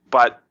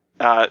 But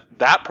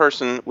that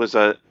person was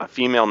a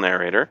female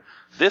narrator.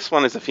 This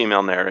one is a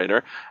female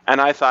narrator.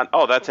 And I thought,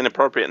 oh, that's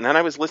inappropriate. And then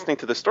I was listening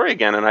to the story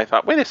again, and I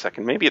thought, wait a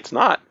second, maybe it's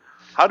not.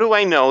 How do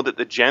I know that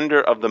the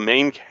gender of the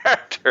main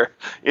character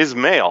is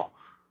male?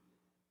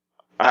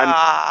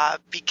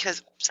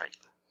 Sorry.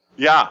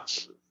 Yeah.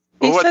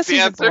 He What's says the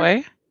he's answer? a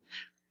boy.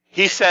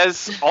 He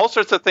says all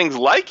sorts of things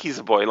like he's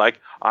a boy, like,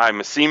 I'm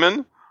a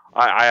seaman.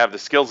 I have the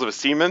skills of a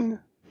seaman.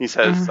 He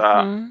says,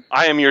 I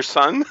am your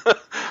son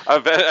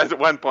at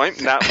one point,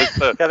 and that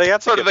was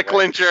that's sort of the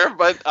clincher.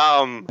 But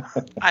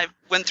I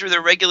went through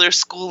the regular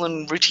school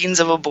and routines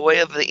of a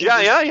boy of the English.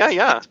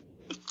 yeah.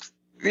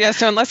 Yeah,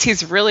 so unless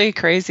he's really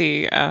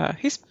crazy,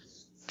 he's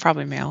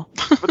probably male.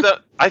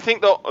 But I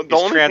think the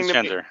only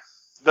transgender. thing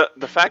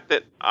the fact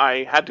that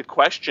I had to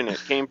question it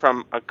came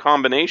from a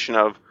combination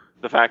of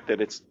the fact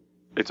that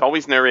it's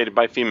always narrated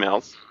by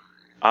females,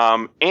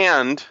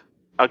 and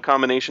a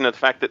combination of the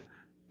fact that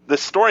the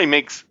story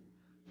makes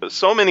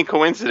so many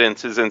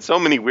coincidences and so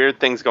many weird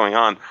things going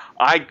on.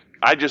 I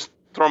just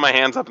throw my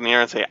hands up in the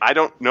air and say, I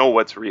don't know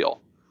what's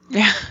real.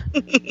 Yeah.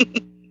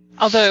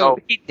 Although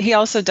he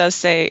also does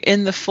say,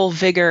 in the full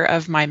vigor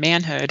of my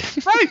manhood.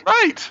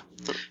 Right.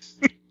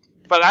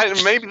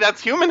 But maybe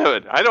that's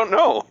humanhood. I don't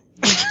know.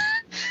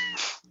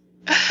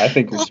 I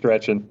think you're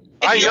stretching.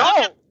 I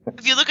know.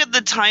 If you look at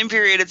the time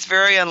period, it's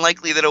very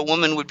unlikely that a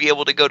woman would be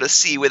able to go to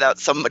sea without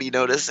somebody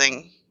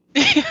noticing.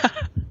 Yeah.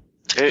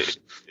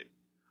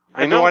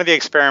 I know. One of the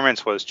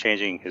experiments was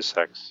changing his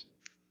sex.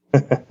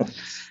 It's a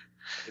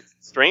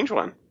strange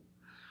one.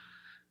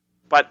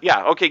 But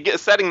yeah, okay,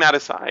 setting that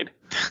aside.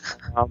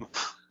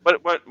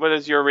 What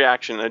is your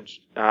reaction?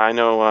 I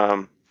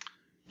know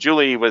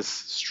Julie was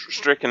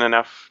stricken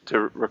enough to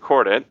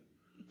record it.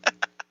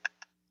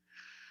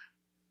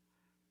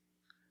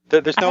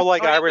 There's no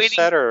Irish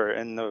setter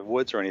in the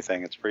woods or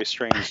anything. It's a very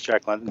strange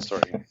Jack London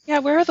story. Yeah,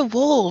 where are the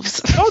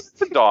wolves? Oh,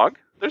 there's a dog.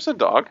 There's a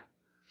dog.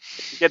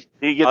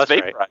 He gets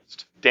vaporized.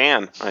 Right.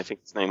 Dan, I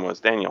think his name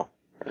was Daniel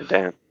or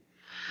Dan.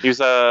 He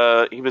was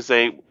a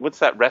what's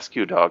that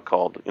rescue dog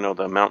called? You know,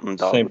 the mountain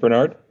dog. Saint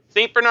Bernard.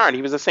 Saint Bernard.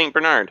 He was a Saint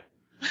Bernard.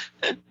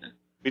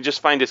 We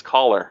just find his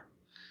collar.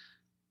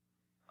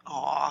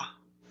 Aw.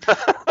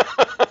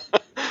 I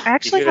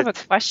actually have a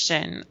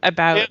question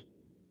about,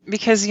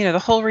 because, the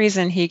whole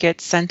reason he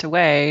gets sent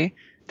away,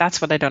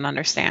 that's what I don't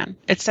understand.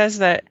 It says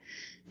that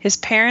his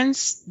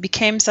parents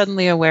became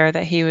suddenly aware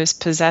that he was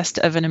possessed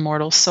of an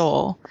immortal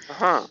soul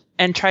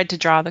and tried to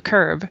draw the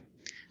curb,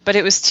 but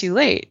it was too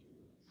late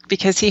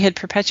because he had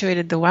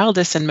perpetuated the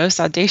wildest and most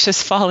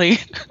audacious folly.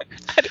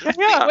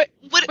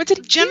 What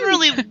did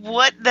generally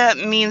what that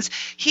means?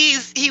 He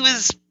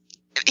was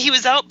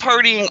out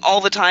partying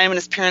all the time, and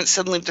his parents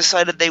suddenly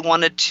decided they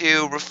wanted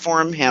to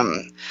reform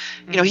him.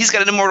 He's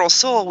got an immortal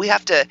soul. We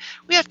have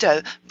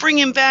to bring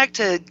him back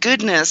to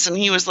goodness. And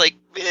he was like,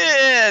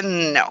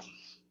 no.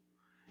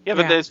 Yeah,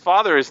 but his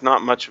father is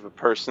not much of a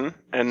person,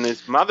 and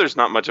his mother's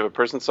not much of a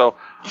person. So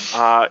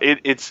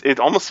it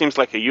almost seems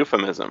like a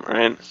euphemism,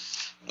 right?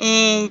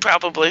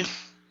 Probably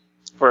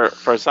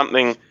for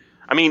something.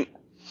 I mean,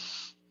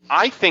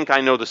 I think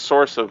I know the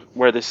source of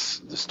where the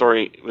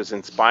story was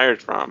inspired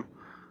from.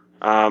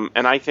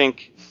 And I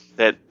think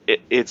that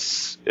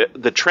it's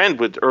the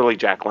trend with early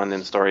Jack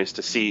London stories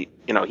to see,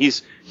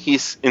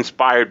 he's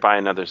inspired by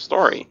another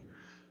story,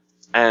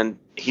 and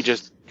he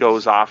just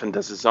goes off and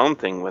does his own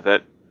thing with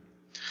it.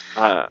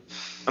 On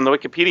the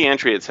Wikipedia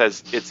entry, it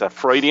says it's a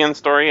Freudian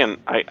story, and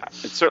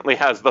it certainly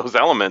has those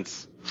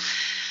elements.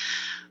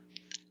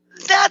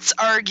 That's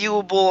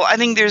arguable. I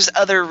think there's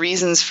other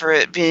reasons for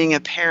it being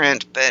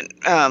apparent, but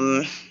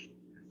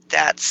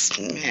that's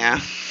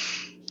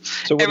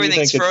So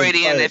everything's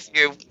Freudian if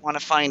you want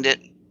to find it.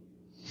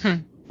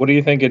 What do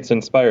you think it's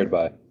inspired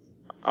by?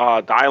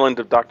 The Island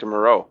of Dr.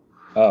 Moreau.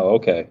 Oh,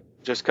 okay.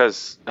 Just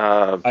because...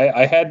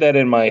 I had that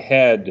in my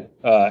head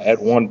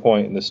at one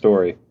point in the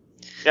story.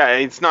 Yeah,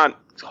 it's not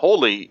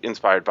wholly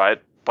inspired by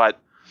it, but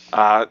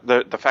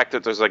the fact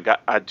that there's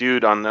a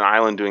dude on an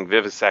island doing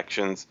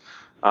vivisections,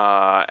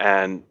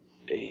 and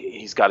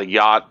he's got a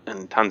yacht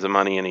and tons of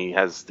money, and he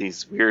has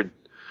these weird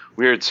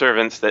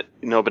servants that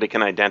nobody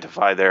can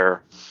identify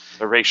their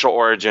racial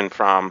origin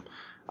from.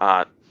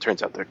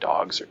 Turns out they're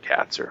dogs or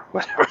cats or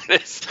whatever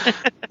it is.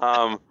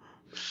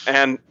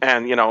 And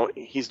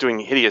he's doing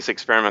hideous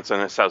experiments on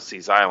a South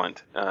Seas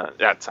island.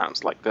 That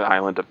sounds like the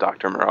island of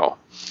Dr. Moreau.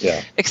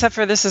 Yeah. Except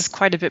for this is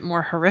quite a bit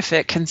more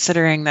horrific,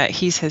 considering that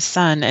he's his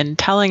son, and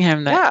telling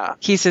him that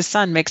he's his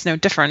son makes no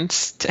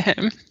difference to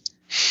him.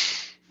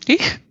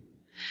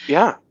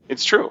 Yeah,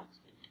 it's true.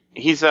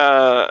 He's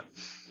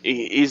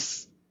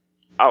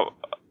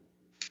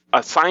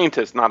a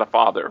scientist, not a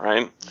father,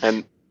 right?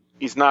 And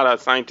he's not a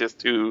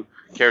scientist who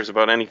cares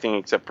about anything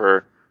except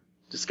for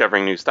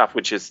discovering new stuff,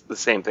 which is the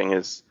same thing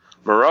as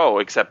Moreau,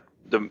 except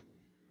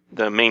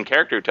the main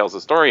character who tells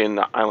the story in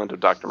The Island of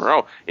Dr.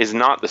 Moreau is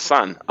not the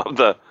son of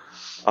the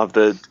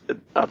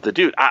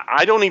dude.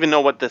 I don't even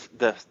know what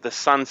the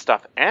son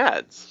stuff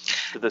adds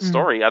to the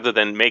story other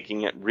than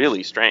making it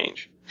really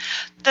strange.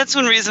 That's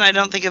one reason I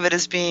don't think of it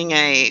as being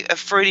a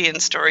Freudian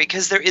story,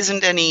 because there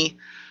isn't any.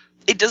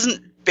 It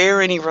doesn't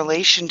bear any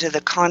relation to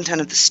the content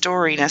of the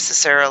story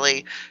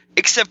necessarily,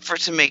 except for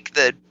to make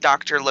the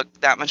doctor look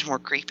that much more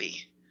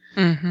creepy.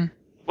 Mm-hmm.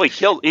 Well,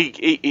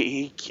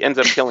 he ends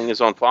up killing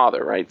his own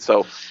father, right?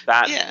 So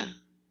that. Yeah.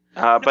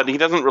 But he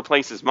doesn't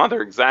replace his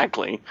mother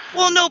exactly.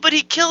 Well, no, but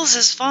he kills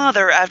his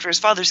father after his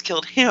father's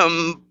killed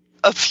him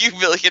a few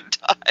million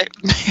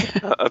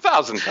times.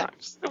 1,000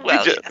 times.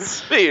 Well,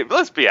 yes.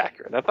 Let's be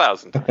accurate.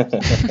 1,000 times.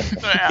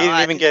 Well, He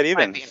didn't even get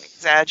even. Might be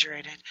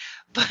exaggerated,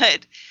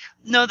 but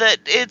no, that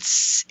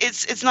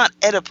it's not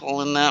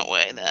Oedipal in that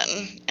way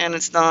then, and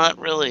it's not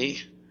really.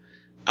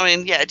 I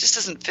mean, yeah, it just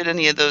doesn't fit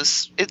any of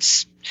those.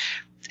 It's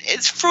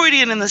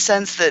Freudian in the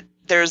sense that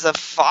there's a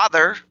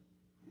father.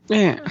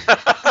 Yeah.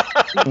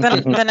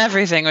 then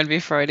everything would be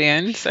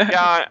Freudian. So.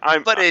 Yeah,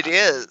 but it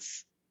is.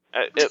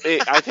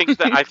 I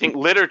think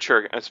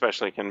literature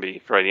especially can be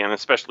Freudian,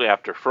 especially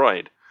after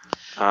Freud.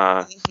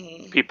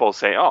 People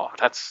say, "Oh,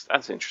 that's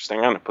interesting.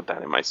 I'm going to put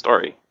that in my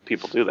story."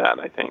 People do that,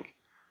 I think.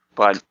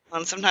 But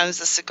and sometimes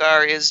the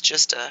cigar is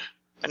just a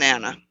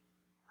banana.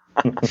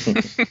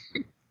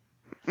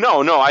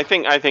 No. I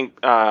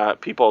think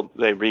people,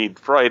 they read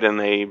Freud and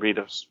they read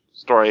a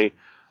story,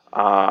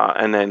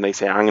 and then they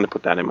say, "I'm going to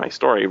put that in my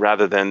story,"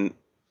 rather than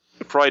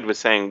Freud was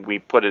saying we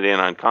put it in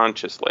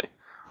unconsciously.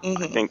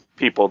 I think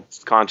people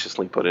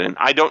consciously put it in.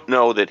 I don't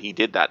know that he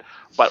did that,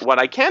 but what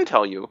I can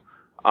tell you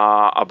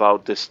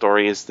about this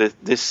story is that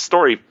this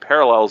story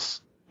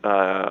parallels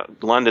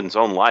London's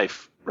own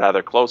life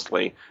rather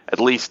closely, at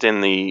least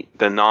in the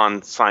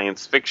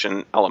non-science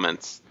fiction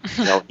elements.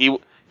 You know,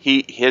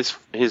 his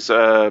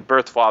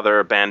birth father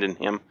abandoned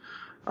him.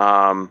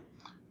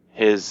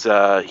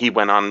 He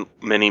went on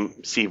many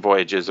sea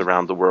voyages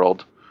around the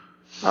world,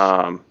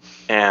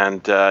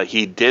 and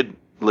he did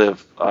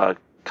live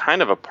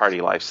kind of a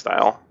party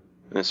lifestyle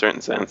in a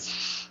certain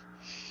sense.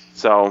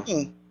 So,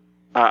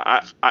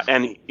 I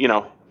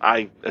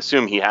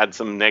assume he had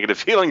some negative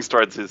feelings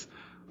towards his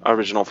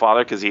original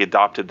father because he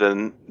adopted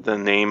the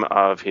name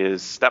of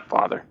his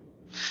stepfather,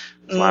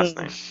 his last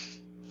name.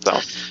 So,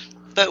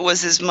 but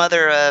was his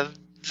mother a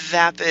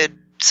vapid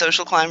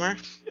social climber?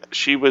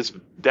 She was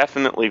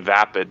definitely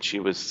vapid.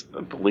 She was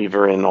a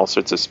believer in all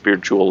sorts of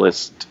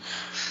spiritualist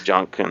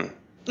junk, and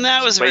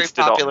that was very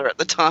popular at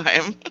the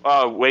time.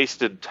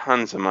 Wasted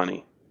tons of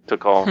money.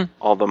 Took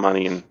all the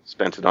money and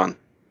spent it on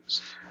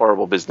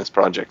horrible business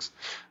projects.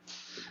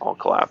 All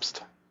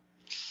collapsed.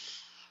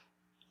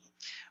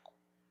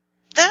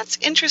 That's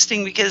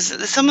interesting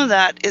because some of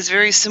that is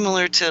very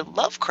similar to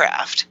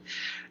Lovecraft.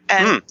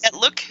 And yet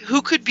look,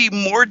 who could be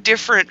more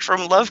different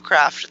from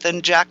Lovecraft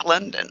than Jack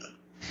London?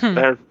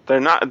 They're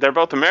not. They're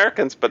both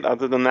Americans, but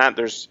other than that,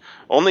 there's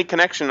only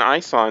connection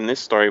I saw in this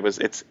story was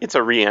it's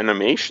a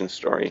reanimation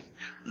story.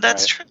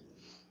 That's true.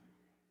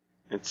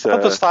 I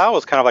thought the style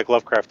was kind of like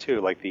Lovecraft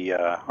too, like the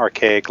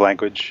archaic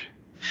language.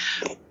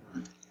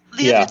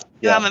 The other thing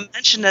you haven't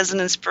mentioned as an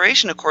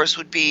inspiration, of course,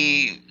 would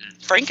be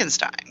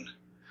Frankenstein.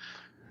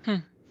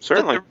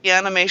 Certainly. The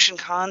reanimation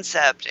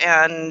concept,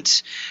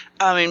 and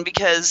I mean,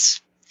 because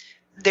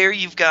there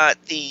you've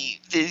got the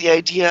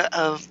idea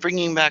of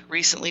bringing back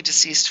recently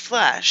deceased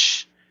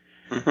flesh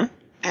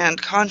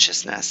and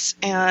consciousness,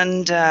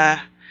 and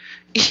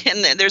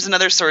there's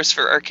another source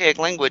for archaic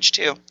language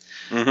too.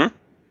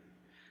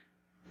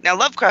 Now,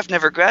 Lovecraft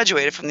never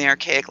graduated from the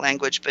archaic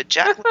language, but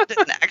Jack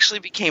London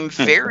actually became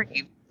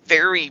very,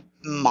 very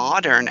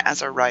modern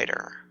as a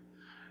writer.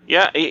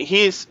 Yeah,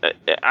 he's.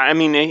 I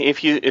mean,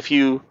 if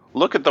you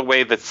look at the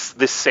way that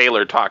this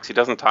sailor talks, he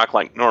doesn't talk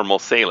like normal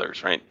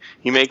sailors, right?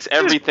 He makes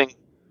everything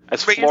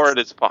as florid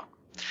as possible.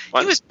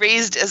 He was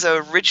raised as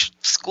a rich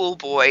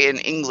schoolboy in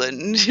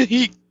England.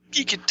 he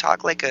could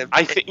talk like a.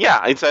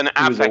 It's an.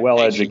 He was a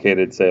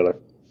well-educated sailor.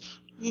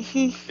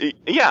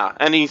 Yeah,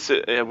 and he's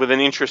with an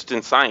interest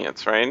in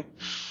science, right?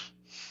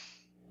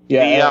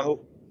 Yeah.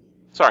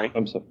 Sorry.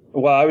 I'm sorry.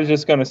 Well, I was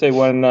just going to say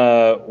when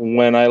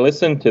I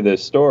listened to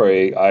this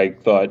story, I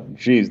thought,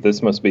 geez,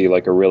 this must be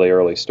like a really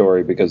early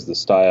story because the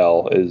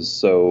style is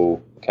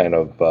so kind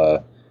of,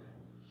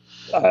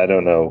 I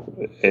don't know,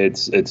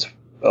 it's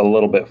a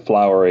little bit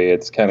flowery.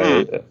 It's kind of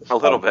a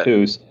little bit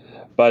obtuse.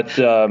 But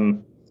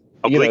then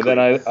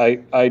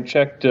I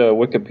checked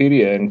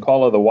Wikipedia, and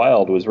Call of the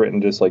Wild was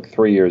written just like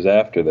 3 years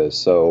after this.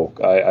 So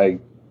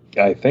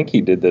I think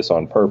he did this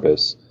on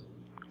purpose.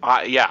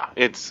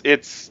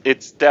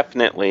 It's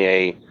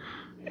definitely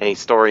a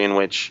story in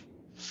which,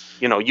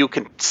 you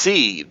can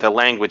see the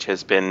language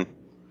has been,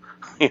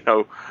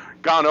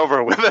 gone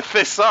over with a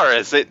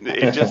thesaurus.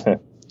 It just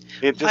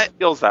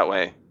feels that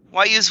way.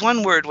 Why use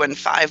one word when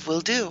 5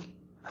 will do?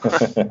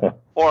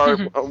 Or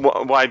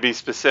why be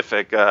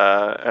specific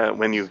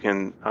when you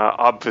can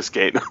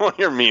obfuscate what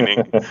you're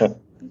meaning?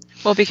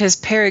 Well, because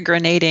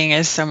peregrinating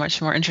is so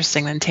much more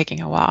interesting than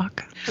taking a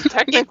walk.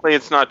 Technically,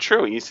 it's not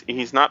true.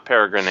 He's not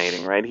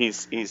peregrinating, right?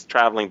 He's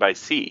traveling by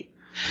sea.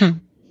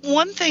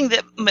 One thing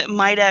that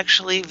might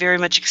actually very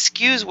much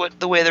excuse what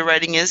the way the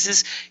writing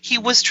is he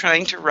was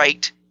trying to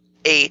write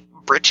a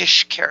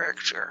British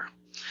character.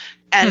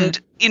 And,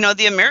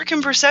 the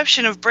American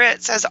perception of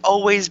Brits has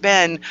always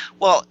been,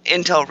 well,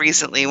 until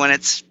recently when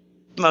it's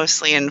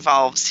mostly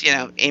involves,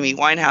 Amy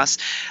Winehouse,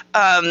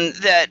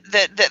 that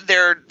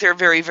they're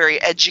very, very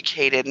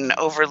educated and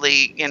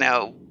overly,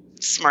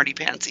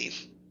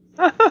 smarty-pantsy.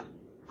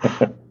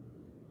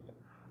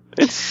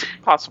 It's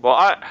possible.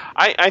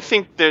 I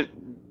think that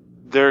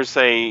there's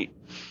a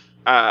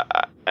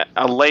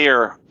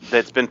layer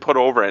that's been put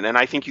over it, and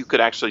I think you could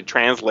actually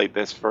translate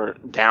this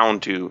down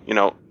to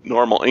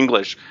normal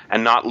English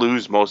and not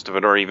lose most of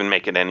it or even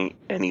make it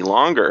any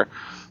longer.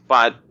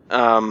 But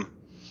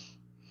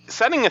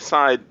setting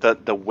aside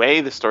the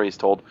way the story is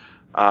told,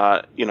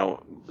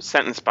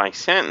 sentence by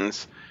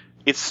sentence,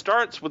 it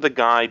starts with a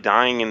guy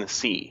dying in the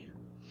sea.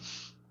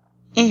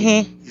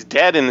 Mm-hmm. He's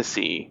dead in the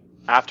sea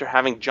after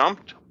having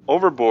jumped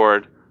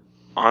overboard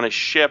on a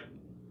ship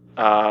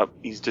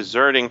he's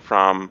deserting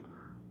from,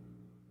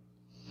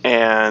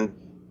 and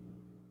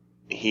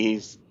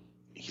he's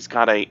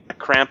got a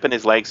cramp in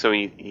his leg, so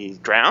he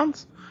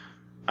drowns.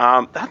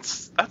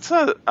 That's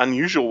an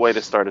unusual way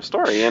to start a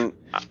story,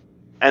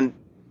 and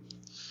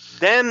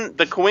then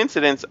the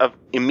coincidence of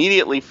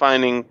immediately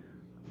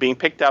being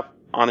picked up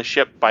on a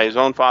ship by his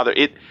own father,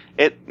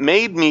 it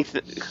made me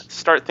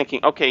start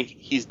thinking, okay,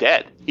 he's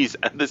dead.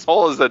 This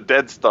whole is a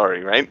dead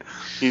story, right?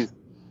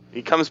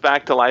 He comes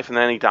back to life and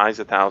then he dies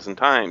 1,000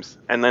 times.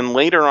 And then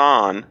later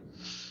on,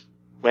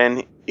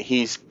 when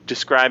he's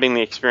describing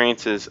the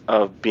experiences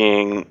of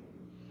being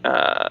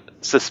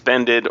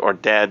suspended or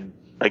dead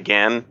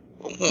again,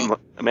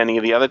 many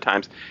of the other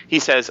times, he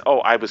says, "Oh,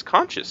 I was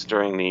conscious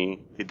during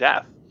the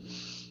death,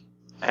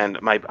 and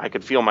I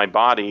could feel my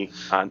body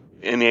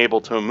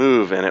unable to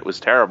move, and it was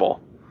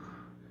terrible."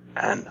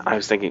 And I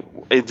was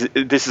thinking,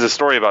 this is a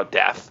story about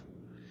death,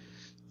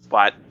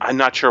 but I'm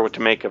not sure what to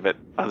make of it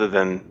other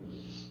than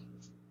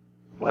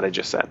what I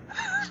just said.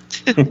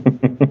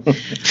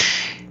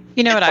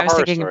 You know what I was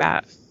thinking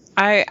about?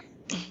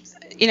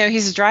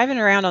 He's driving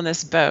around on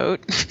this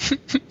boat,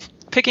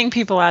 picking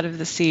people out of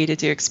the sea to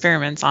do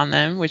experiments on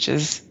them, which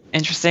is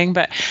interesting.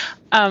 But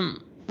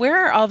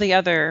where are all the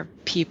other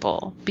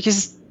people?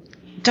 Because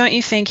don't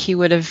you think he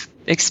would have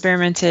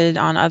experimented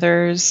on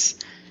others?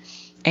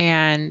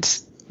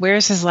 And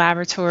where's his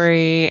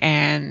laboratory?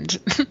 And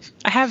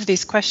I have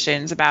these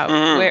questions about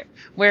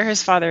where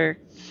his father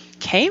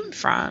came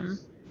from.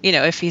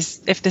 If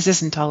this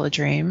isn't all a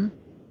dream.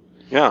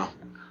 Yeah.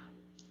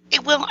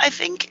 I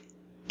think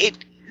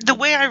the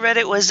way I read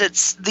it was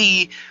it's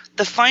the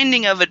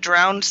finding of a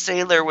drowned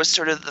sailor was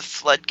sort of the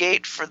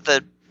floodgate for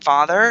the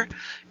father.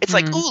 It's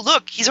like, ooh,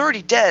 look, he's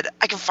already dead.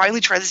 I can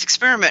finally try this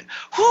experiment.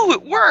 Whoo,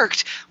 it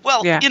worked.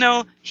 Well,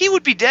 he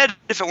would be dead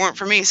if it weren't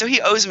for me, so he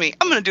owes me.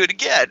 I'm going to do it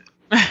again.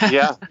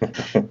 Yeah.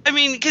 I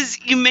mean, because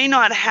you may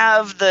not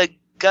have the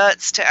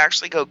guts to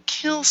actually go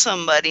kill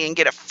somebody and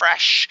get a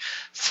fresh,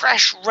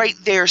 right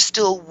there,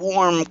 still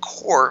warm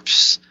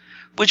corpse,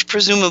 which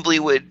presumably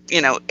would,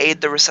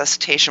 aid the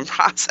resuscitation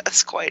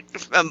process quite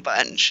a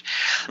bunch,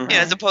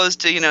 as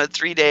opposed to,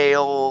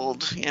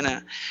 3-day-old,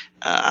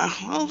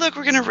 well, look,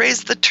 we're going to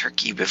raise the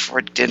turkey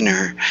before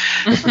dinner.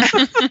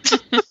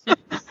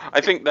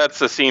 I think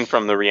that's a scene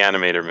from the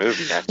Reanimator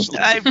movie, actually.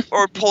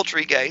 Or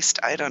Poultrygeist,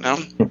 I don't know.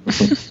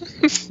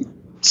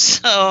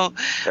 So,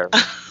 is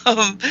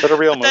that a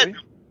real movie?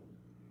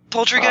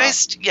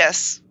 Poultrygeist,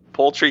 yes.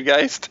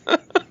 Poultrygeist?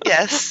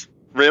 Yes.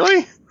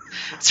 Really?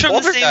 It's from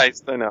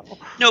Poltergeist, I know.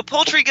 No,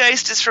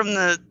 Poultrygeist is from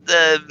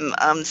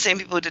the same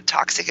people who did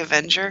Toxic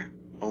Avenger.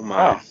 Oh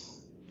my. Oh.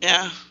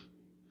 Yeah.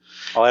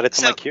 I'll add it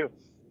to my queue.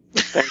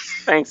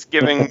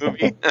 Thanksgiving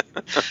movie.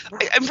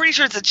 I'm pretty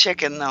sure it's a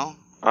chicken, though.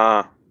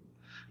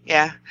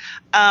 Yeah.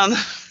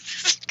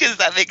 Because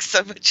that makes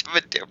so much of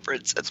a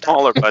difference.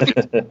 Smaller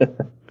budget.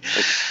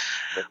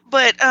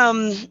 But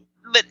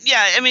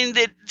yeah, I mean,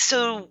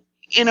 so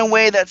in a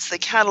way, that's the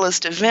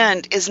catalyst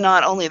event is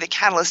not only the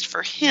catalyst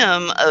for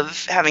him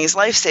of having his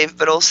life saved,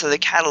 but also the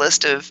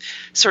catalyst of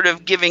sort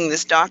of giving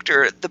this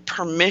doctor the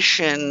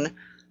permission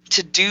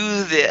to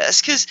do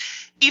this. Because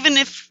even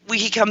if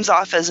he comes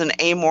off as an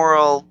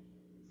amoral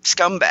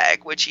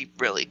scumbag, which he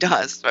really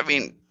does, I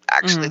mean,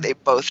 actually they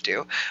both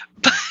do.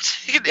 But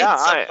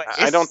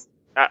I don't.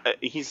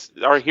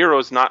 Our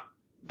hero's not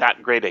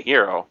that great a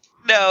hero.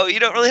 No, you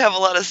don't really have a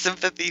lot of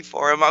sympathy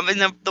for him. I mean,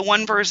 the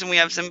one person we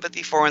have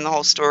sympathy for in the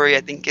whole story,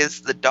 I think,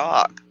 is the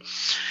dog.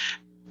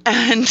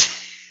 And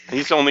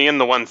he's only in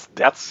the one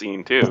death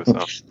scene, too.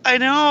 So. I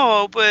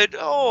know, but,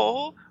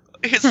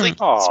 it's like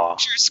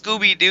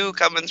Scooby-Doo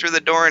coming through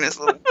the door in his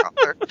little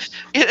collar.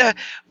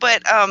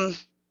 But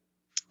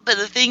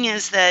the thing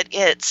is that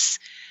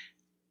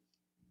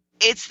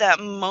it's that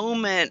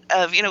moment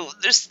of,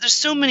 there's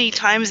so many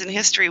times in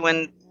history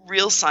when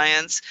real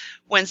science,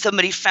 when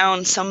somebody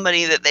found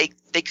somebody that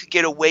they could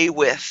get away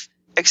with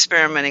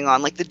experimenting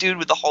on, like the dude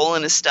with the hole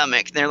in his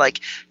stomach, and they're like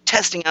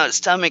testing out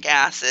stomach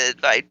acid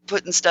by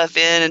putting stuff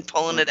in and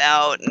pulling it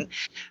out,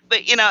 but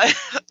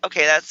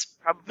okay, that's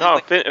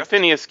probably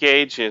Phineas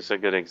Gage is a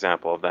good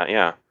example of that,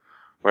 yeah,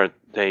 where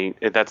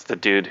that's the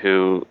dude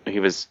who he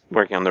was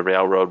working on the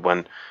railroad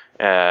when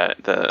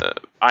the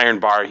iron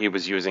bar he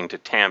was using to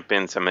tamp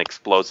in some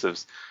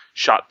explosives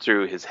shot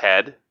through his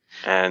head.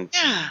 And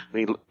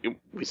we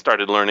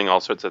started learning all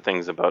sorts of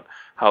things about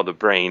how the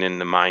brain and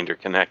the mind are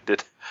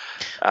connected.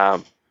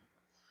 In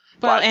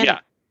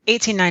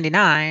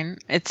 1899,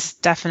 it's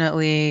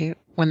definitely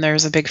when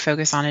there's a big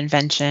focus on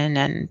invention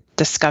and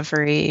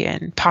discovery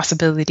and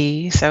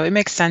possibility. So it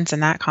makes sense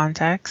in that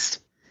context.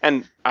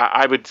 And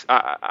I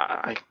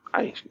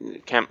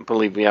can't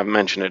believe we haven't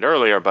mentioned it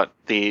earlier, but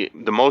the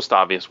most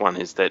obvious one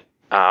is that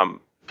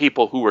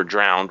people who were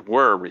drowned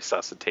were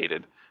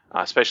resuscitated.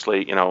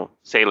 Especially,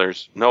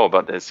 sailors know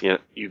about this.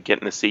 You get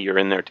in the sea, you're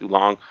in there too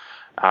long,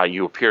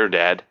 you appear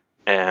dead,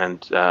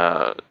 and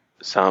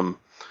some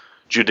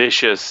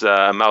judicious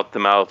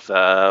mouth-to-mouth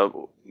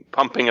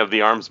pumping of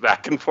the arms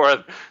back and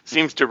forth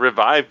seems to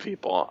revive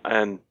people.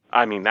 And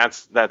I mean,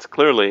 that's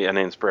clearly an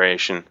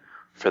inspiration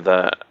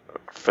for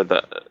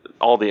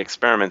all the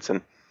experiments,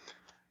 and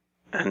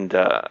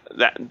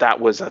that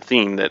was a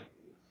theme that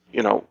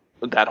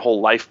that whole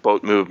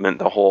lifeboat movement,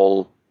 the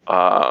whole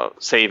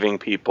saving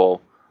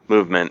people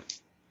movement,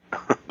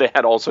 they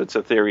had all sorts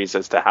of theories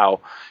as to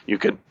how you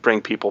could bring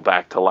people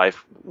back to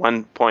life.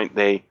 One point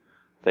they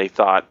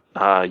thought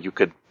you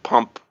could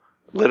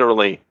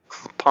literally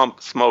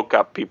pump smoke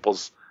up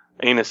people's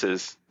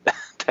anuses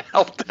to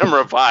help them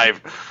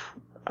revive.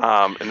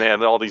 And they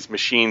had all these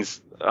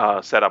machines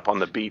set up on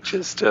the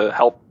beaches to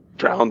help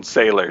drowned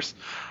sailors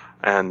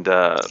and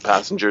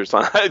passengers.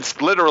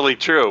 It's literally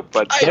true,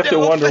 but you have to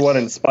wonder what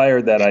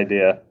inspired that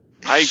idea.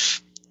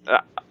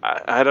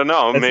 I don't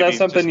know. It's maybe not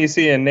something you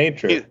see in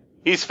nature.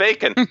 He's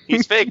faking.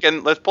 He's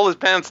faking. Let's pull his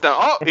pants down.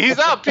 Oh, he's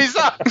up. He's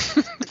up.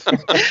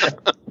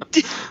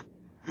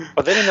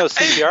 Well, they didn't know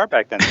CPR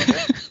back then, did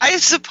they? I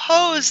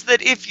suppose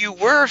that if you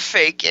were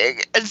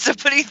faking and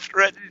somebody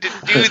threatened to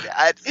do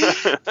that,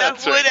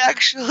 that would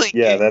actually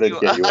that'd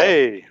get you up.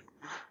 Hey.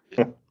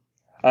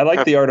 I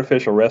like the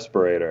artificial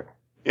respirator.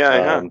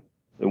 Yeah.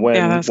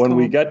 When cool.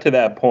 we got to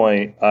that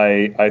point,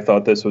 I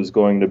thought this was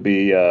going to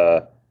be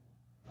a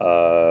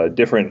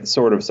different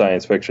sort of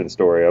science fiction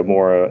story, a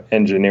more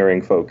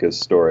engineering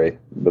focused story.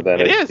 But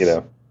then it is.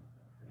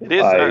 It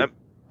is.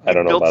 I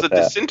don't know about that.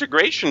 Builds a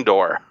disintegration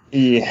door.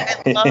 Yeah.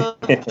 I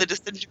love the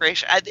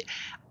disintegration.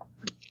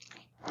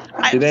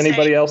 Did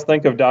anybody else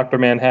think of Dr.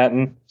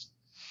 Manhattan?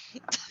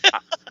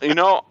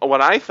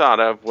 What I thought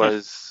of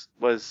was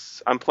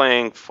I'm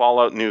playing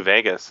Fallout New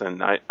Vegas, and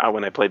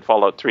when I played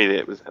Fallout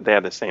 3, they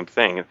had the same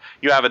thing.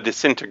 You have a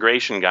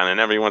disintegration gun, and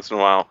every once in a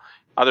while,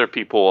 other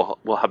people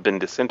will have been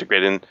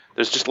disintegrated, and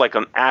there's just like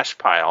an ash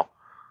pile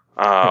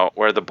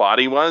where the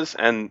body was,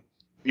 and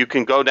you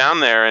can go down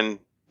there and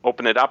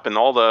open it up, and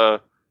all the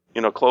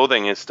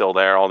clothing is still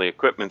there, all the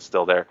equipment's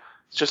still there.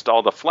 It's just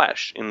all the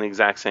flesh in the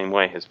exact same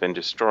way has been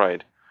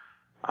destroyed.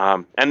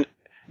 And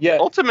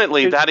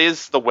ultimately, that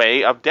is the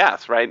way of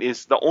death, right?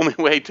 Is the only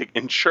way to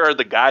ensure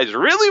the guy's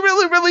really,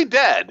 really, really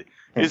dead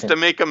is to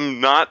make him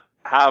not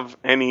have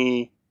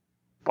any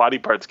body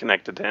parts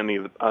connected to any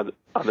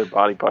other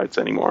body parts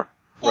anymore.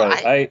 Well,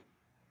 right.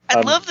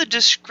 I love the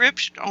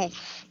description of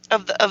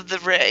the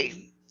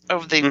ray,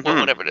 of the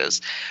whatever it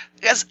is,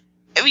 because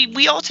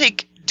we all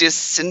take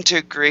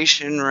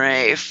disintegration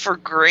ray for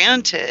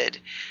granted,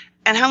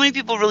 and how many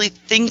people really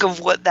think of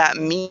what that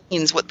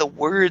means, what the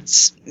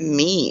words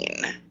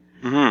mean?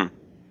 Mm-hmm.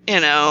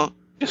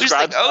 We're just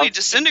like, you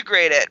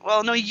disintegrate it.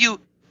 Well, no,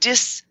 you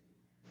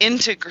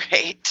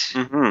disintegrate.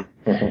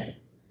 Mm-hmm.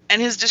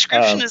 And his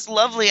description is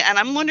lovely, and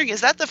I'm wondering,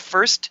 is that the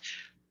first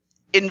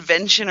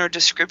invention or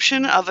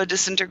description of a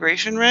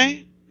disintegration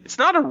ray? It's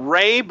not a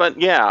ray,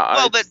 but yeah.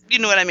 Well, but you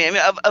know what I mean.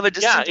 Of a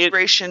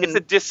disintegration. It's a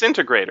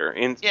disintegrator.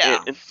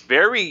 It's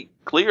very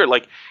clear.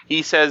 Like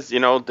he says,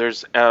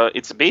 there's.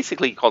 It's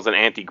basically he calls it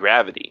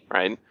anti-gravity,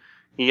 right?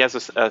 He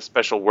has a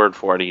special word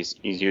for it. He's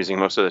using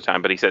most of the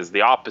time, but he says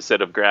the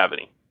opposite of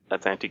gravity.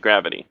 That's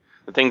anti-gravity.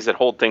 The things that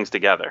hold things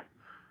together.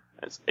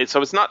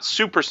 So it's not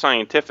super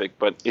scientific,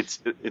 but it's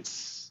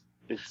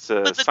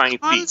but the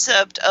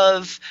concept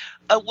of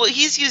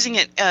he's using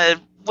it.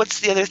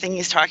 What's the other thing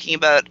he's talking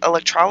about?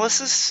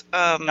 Electrolysis.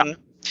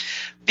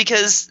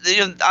 Because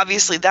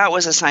obviously that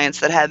was a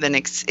science that had been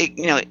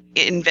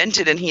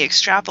invented, and he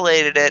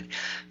extrapolated it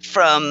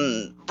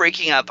from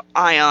breaking up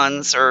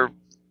ions, or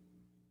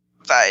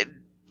I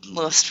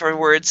lost for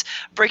words,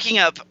 breaking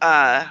up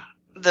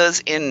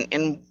those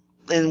in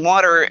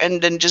water,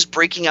 and then just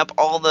breaking up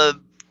all the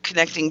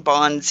connecting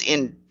bonds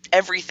in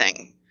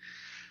everything.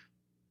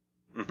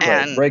 Mm-hmm.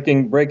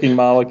 And breaking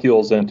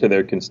molecules into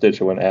their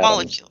constituent atoms.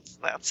 Molecules,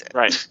 that's it.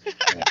 Right.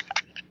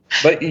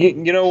 But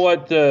you know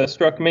what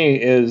struck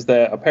me is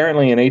that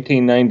apparently in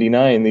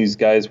 1899 these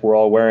guys were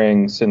all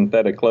wearing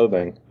synthetic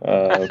clothing,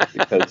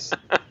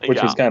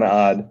 which was kind of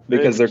odd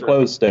because their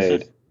clothes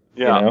stayed.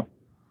 Yeah. You know,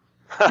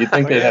 you'd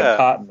think they'd have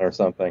cotton or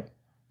something.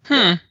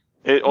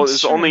 It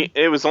was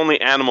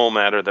only animal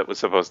matter that was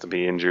supposed to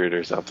be injured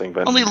or something,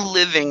 but only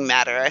living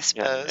matter, I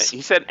suppose. Yeah.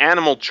 He said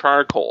animal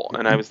charcoal,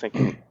 and I was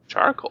thinking,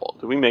 charcoal?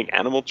 Do we make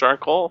animal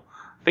charcoal?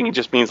 I think it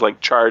just means like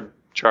charred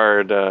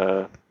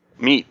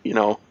meat. You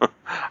know, I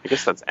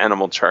guess that's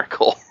animal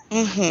charcoal.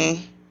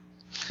 Mm-hmm.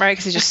 Right,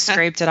 because he just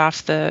scraped it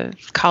off the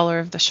collar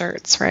of the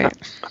shirts, right?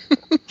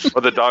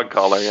 Or the dog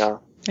collar, yeah.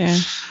 Yeah.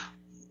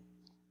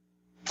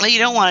 Well, you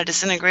don't want to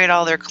disintegrate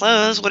all their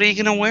clothes. What are you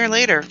going to wear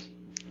later?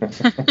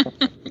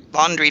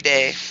 Laundry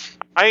day.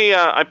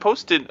 I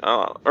posted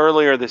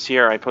earlier this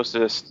year. I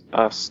posted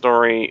a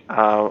story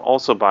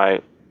also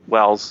by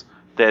Wells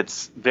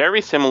that's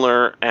very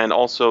similar and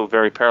also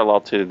very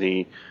parallel to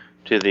the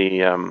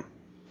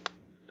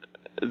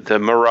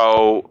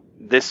Moreau.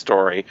 This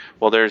story.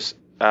 Well, there's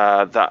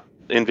the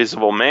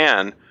Invisible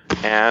Man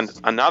and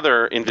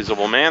another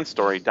Invisible Man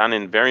story done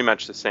in very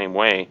much the same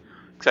way,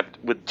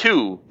 except with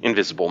two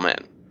invisible men.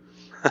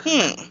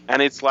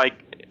 And it's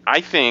like,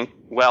 I think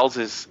Wells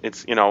it's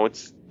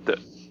the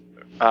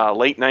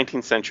late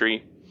 19th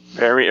century,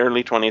 very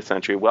early 20th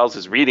century. Wells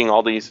is reading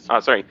all these,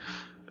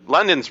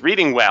 London's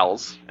reading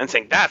Wells and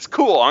saying, that's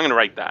cool, I'm going to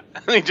write that.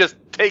 And he just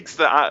takes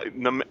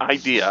the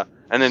idea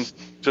and then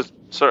just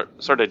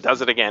sort of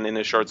does it again in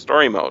a short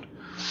story mode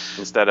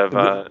instead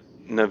of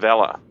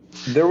novella.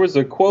 There was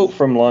a quote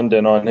from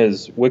London on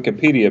his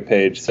Wikipedia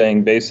page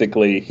saying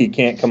basically he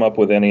can't come up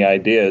with any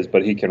ideas,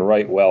 but he can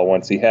write well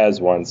once he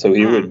has one. So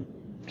he would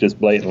just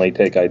blatantly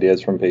take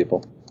ideas from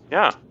people.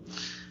 Yeah.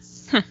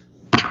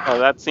 Oh,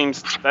 that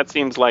seems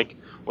like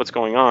what's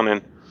going on,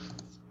 and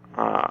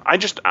I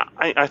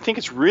think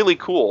it's really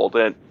cool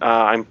that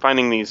I'm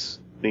finding these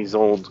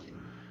old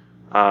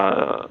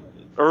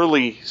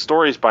early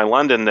stories by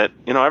London that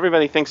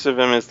everybody thinks of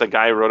him as the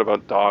guy who wrote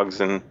about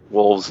dogs and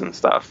wolves and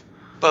stuff.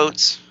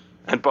 Boats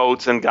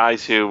and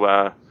guys who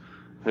are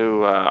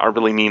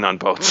really mean on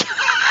boats.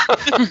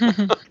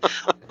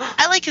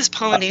 I like his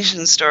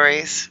Polynesian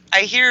stories.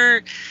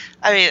 There's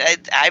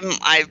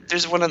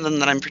one of them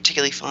that I'm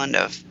particularly fond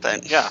of,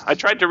 but yeah, I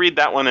tried to read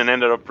that one and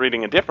ended up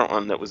reading a different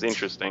one that was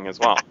interesting as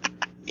well.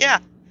 Yeah.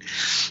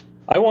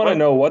 I want to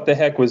know what the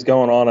heck was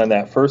going on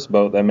that first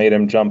boat that made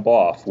him jump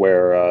off,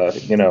 where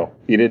he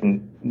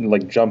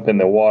didn't jump in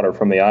the water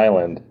from the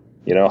island.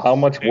 How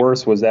much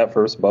worse was that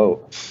first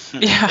boat?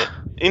 Yeah.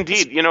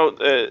 Indeed,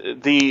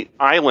 the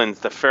islands,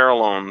 the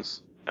Farallones,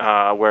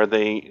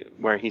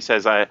 where he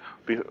says,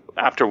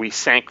 after we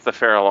sank the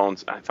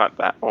Farallones, I thought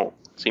that,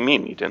 what's he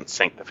mean? You didn't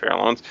sink the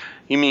Farallones.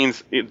 He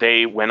means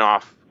they went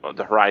off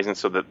the horizon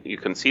so that you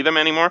couldn't see them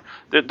anymore.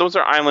 Those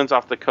are islands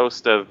off the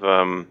coast of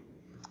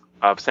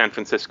San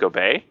Francisco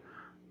Bay.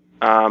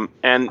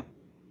 And,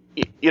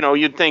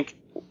 you'd think,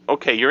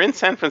 okay, you're in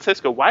San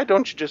Francisco, why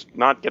don't you just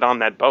not get on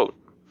that boat?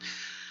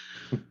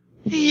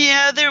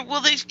 Yeah,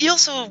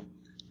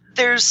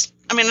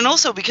 and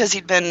also because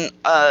he'd been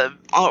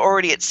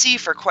already at sea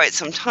for quite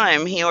some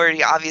time, he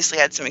already obviously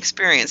had some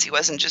experience. He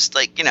wasn't just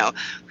like,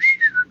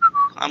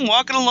 I'm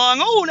walking along,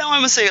 now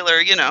I'm a sailor,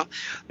 Yeah.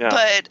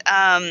 But,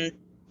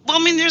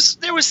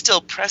 there was still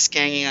press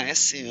ganging, I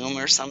assume,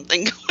 or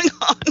something going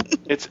on.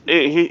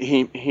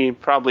 He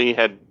probably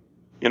had,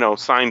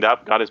 signed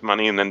up, got his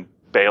money, and then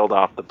bailed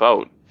off the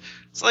boat.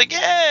 It's like,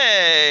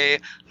 hey,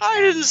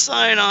 I didn't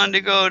sign on to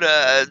go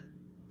to...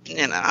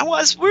 we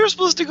were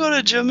supposed to go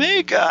to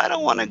Jamaica. I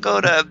don't want to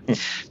go to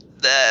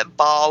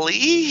Bali.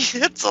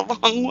 It's a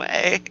long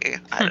way.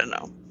 I don't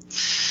know.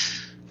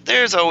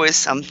 There's always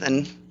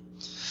something.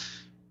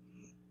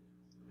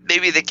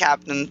 Maybe the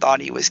captain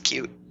thought he was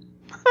cute.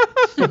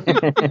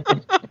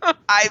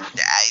 I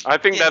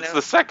think that's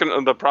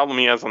the problem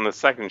he has on the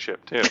second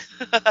ship too.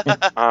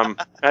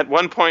 At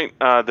one point,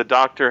 the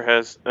doctor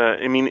has.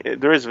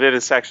 There is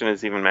vivisection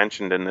is even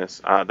mentioned in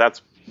this.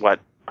 That's what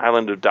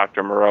Island of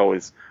Dr. Moreau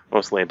is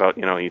mostly about.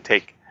 You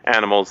take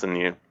animals and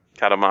you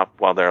cut them up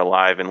while they're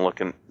alive and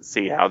look and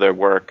see how they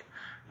work.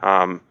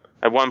 At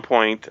one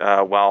point,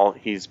 while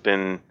he's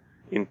been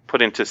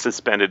put into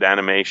suspended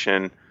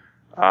animation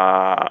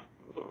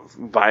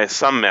by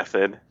some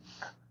method,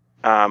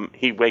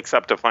 he wakes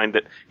up to find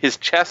that his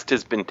chest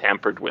has been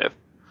tampered with.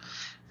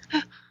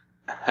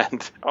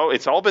 And,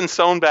 it's all been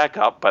sewn back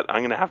up, but I'm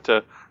going to have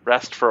to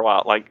rest for a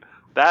while. Like,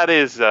 that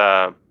is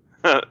kind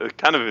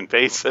of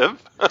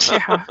invasive.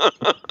 Yeah.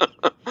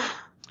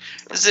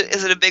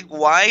 Is it a big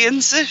Y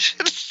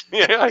incision?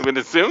 Yeah, I would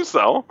assume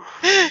so.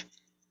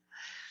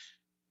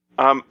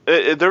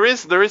 There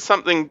is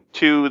something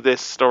to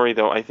this story,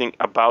 though, I think,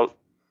 about...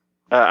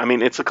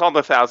 it's called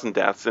 1,000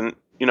 Deaths, and,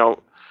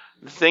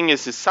 the thing is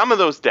some of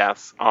those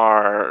deaths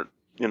are,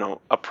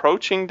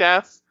 approaching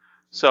death.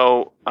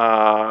 So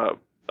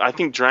I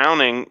think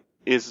drowning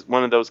is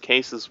one of those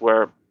cases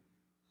where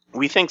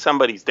we think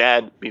somebody's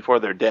dead before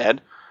they're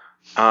dead,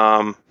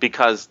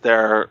 because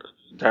they're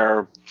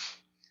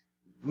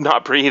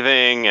not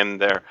breathing and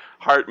their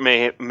heart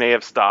may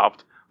have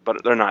stopped,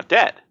 but they're not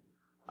dead.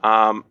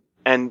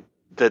 And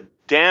the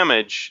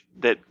damage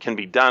that can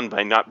be done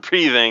by not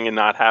breathing and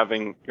not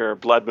having your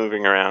blood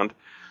moving around,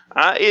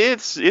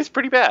 it's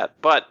pretty bad.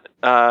 But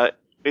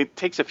it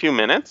takes a few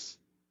minutes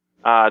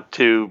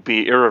to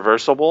be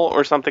irreversible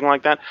or something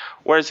like that.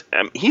 Whereas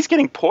he's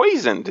getting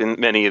poisoned in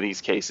many of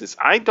these cases.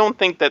 I don't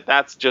think that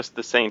that's just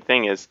the same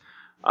thing as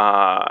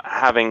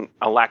having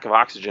a lack of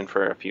oxygen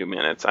for a few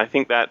minutes. I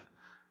think that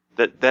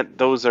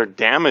those are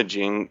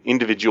damaging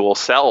individual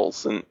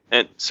cells.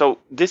 And so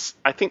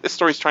I think the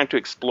story is trying to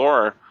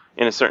explore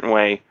in a certain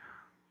way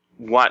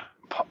what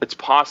it's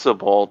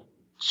possible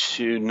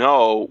to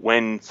know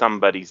when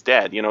somebody's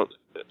dead. You know,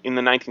 in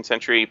the 19th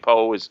century,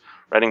 Poe was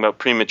writing about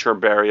premature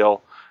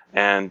burial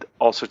and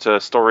all sorts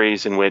of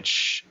stories in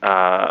which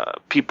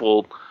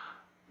people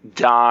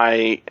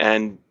die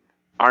and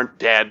aren't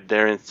dead.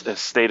 They're in a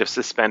state of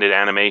suspended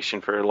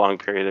animation for a long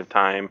period of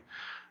time,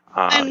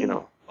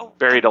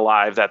 buried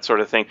alive, that sort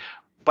of thing.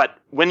 But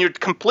when you're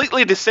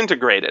completely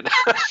disintegrated,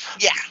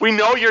 we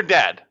know you're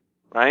dead,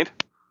 right?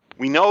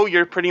 We know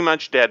you're pretty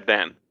much dead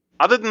then.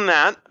 Other than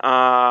that,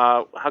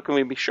 how can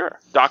we be sure?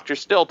 Doctors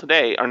still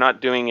today are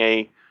not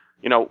doing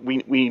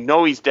we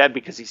know he's dead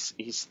because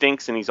he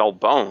stinks and he's all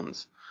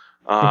bones.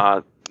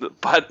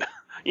 But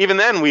even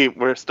then,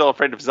 we're still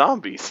afraid of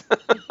zombies.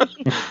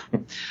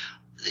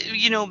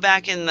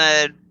 Back in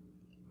the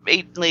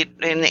late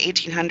in the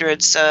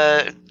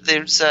 1800s,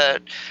 there's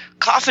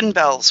coffin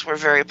bells were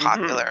very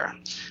popular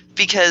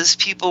because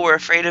people were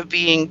afraid of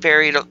being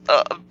buried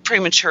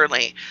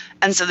prematurely,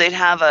 and so they'd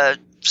have a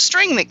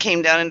string that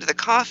came down into the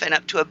coffin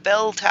up to a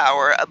bell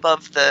tower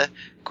above the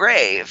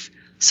grave.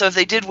 So if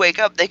they did wake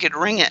up, they could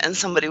ring it, and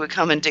somebody would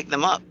come and dig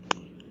them up.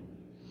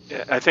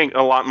 I think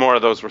a lot more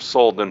of those were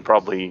sold than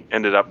probably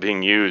ended up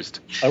being used.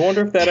 I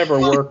wonder if that ever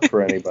worked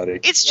for anybody.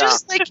 It's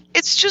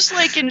just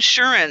like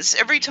insurance.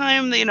 Every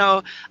time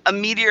a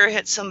meteor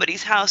hits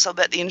somebody's house, I'll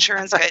bet the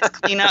insurance guys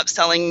clean up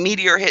selling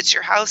meteor hits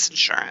your house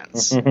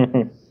insurance.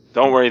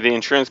 Don't worry, the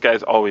insurance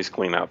guys always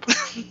clean up.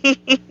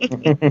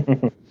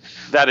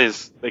 That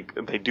is, they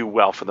do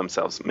well for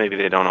themselves. Maybe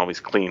they don't always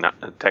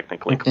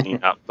technically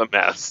clean up the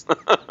mess.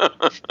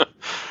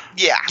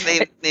 Yeah,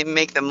 they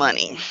make the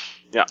money.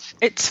 Yeah.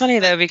 It's funny,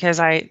 though, because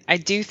I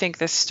do think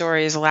this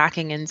story is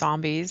lacking in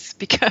zombies,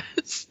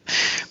 because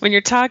when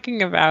you're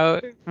talking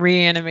about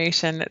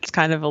reanimation, it's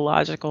kind of a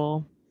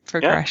logical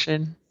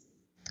progression.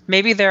 Yeah.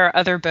 Maybe there are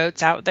other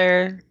boats out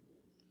there,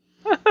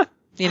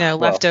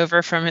 left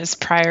over from his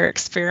prior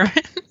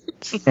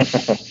experiments.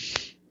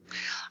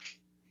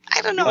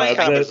 I don't know. I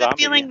get the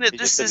feeling that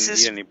this is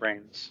his... any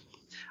brains.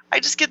 I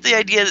just get the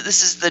idea that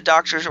this is the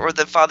doctor's or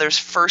the father's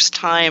first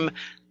time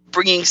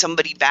bringing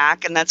somebody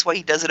back, and that's why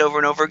he does it over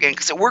and over again,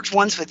 because it worked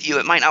once with you,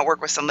 it might not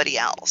work with somebody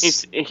else.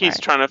 He's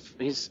trying to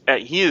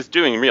he is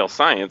doing real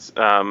science.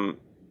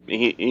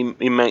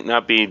 He might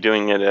not be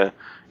doing it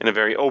in a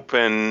very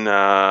open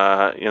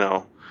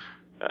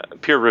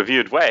peer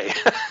reviewed way,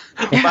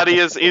 but he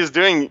is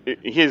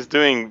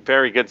doing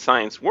very good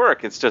science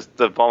work. It's just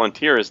the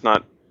volunteer is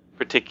not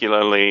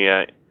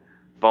particularly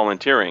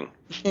volunteering.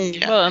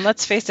 Yeah. Well, and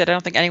let's face it, I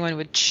don't think anyone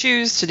would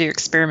choose to do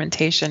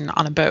experimentation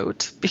on a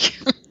boat, because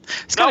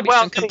there's got to be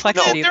some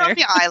complexity they're there. on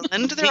the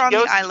island. They're on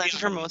the island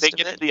for most of it.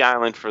 They get to the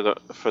island for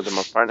the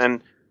most part,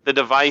 and the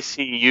device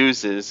he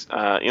uses,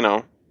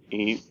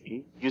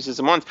 he uses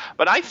them once.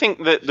 But I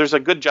think that there's a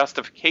good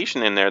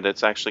justification in there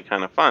that's actually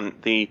kind of fun.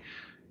 The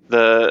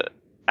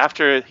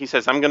after he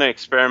says, "I'm going to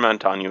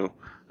experiment on you,"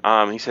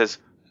 he says,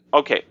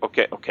 "Okay,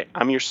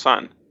 I'm your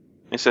son."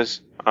 He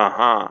says,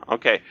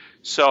 okay.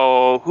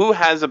 So who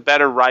has a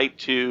better right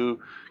to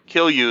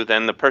kill you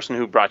than the person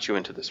who brought you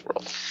into this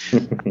world?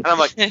 And I'm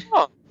like,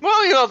 oh,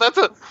 well, that's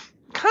a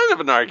kind of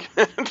an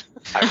argument.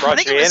 I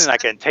brought you in and I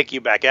can take you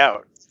back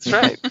out. That's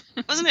right.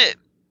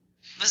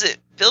 Was it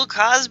Bill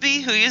Cosby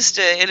who used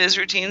to, in his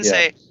routine,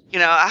 say,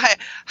 I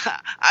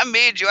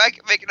made you, I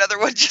can make another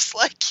one just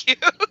like you.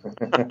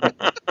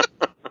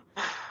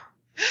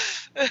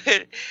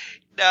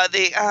 No,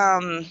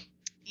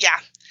 yeah.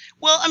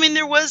 Well, I mean,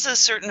 there was a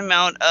certain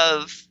amount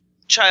of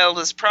child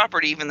as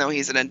property, even though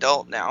he's an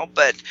adult now,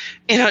 but,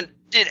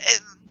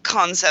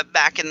 concept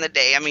back in the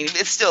day. I mean,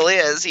 it still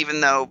is,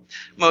 even though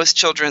most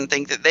children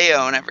think that they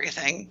own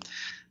everything.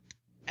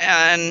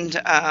 And,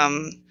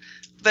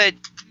 but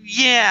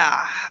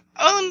yeah,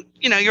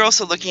 you're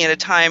also looking at a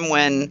time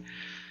when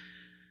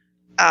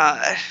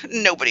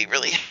nobody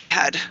really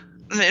had,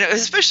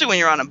 especially when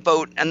you're on a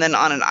boat and then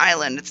on an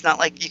island, it's not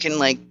like you can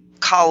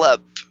call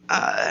up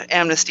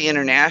Amnesty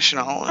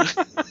International.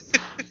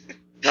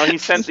 No, he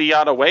sent the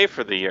yacht away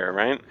for the year,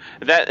 right?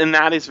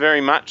 That is very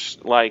much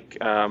like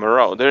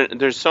Moreau.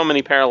 There's so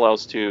many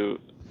parallels to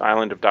the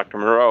Island of Dr.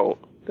 Moreau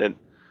that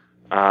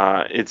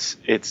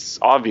it's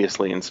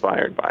obviously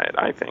inspired by it,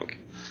 I think.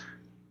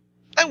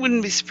 I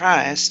wouldn't be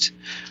surprised.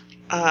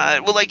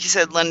 Well, like you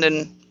said,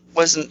 London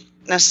wasn't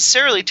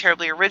necessarily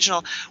terribly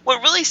original.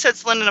 What really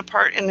sets London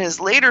apart in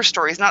his later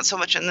stories, not so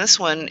much in this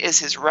one, is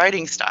his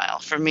writing style,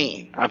 for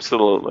me.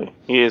 Absolutely.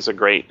 He is a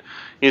great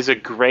He's a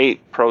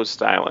great prose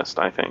stylist,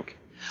 I think.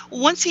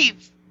 Once he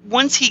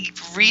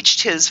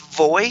reached his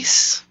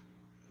voice,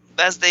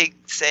 as they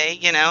say,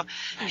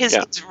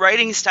 his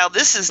writing style,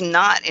 this is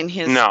not in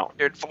his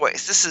standard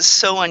voice. This is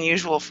so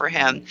unusual for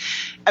him.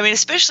 I mean,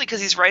 especially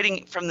because he's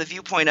writing from the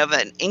viewpoint of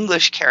an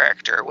English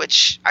character,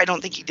 which I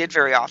don't think he did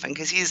very often,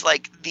 because he's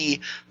like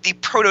the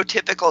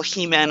prototypical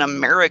He-Man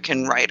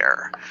American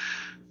writer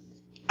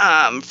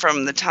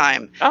from the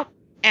time. Oh.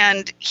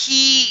 And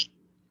he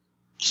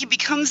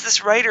becomes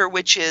this writer,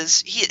 which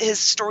is his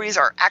stories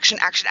are action,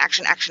 action,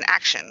 action, action,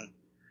 action,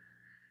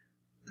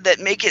 that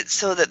make it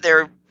so that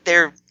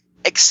they're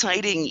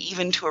exciting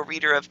even to a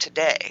reader of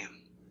today.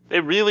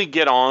 They really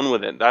get on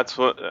with it. That's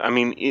what I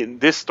mean.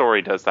 This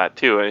story does that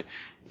too.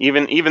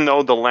 Even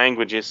though the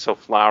language is so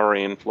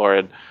flowery and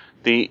florid,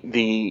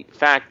 the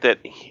fact that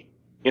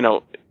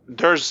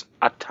there's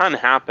a ton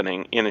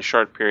happening in a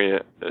short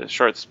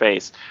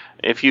space.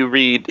 If you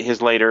read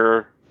his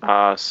later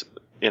novels,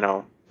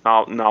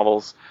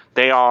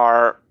 they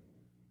are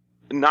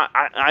not.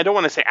 I don't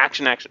want to say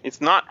action.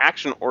 It's not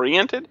action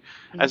oriented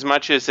as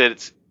much as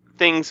it's.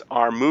 Things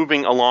are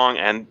moving along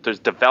and there's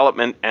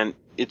development and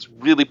it's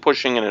really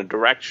pushing in a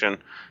direction.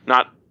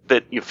 Not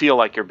that you feel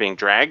like you're being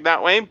dragged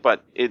that way,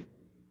 but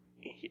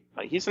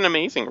he's an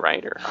amazing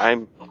writer.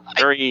 I'm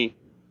very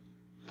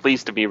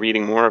pleased to be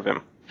reading more of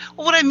him.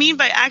 Well, what I mean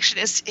by action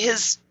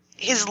is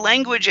his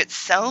language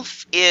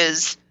itself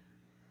is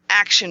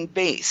action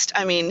based.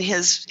 I mean,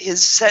 his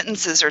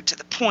sentences are to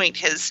the point.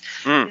 He's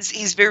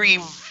very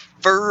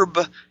verb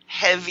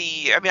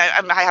heavy. I mean,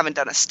 I haven't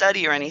done a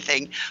study or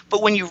anything,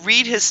 but when you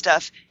read his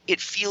stuff, it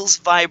feels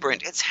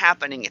vibrant. It's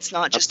happening. It's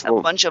not just a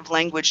bunch of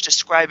language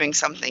describing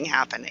something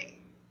happening.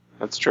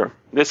 That's true.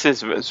 This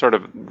is sort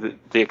of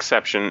the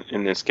exception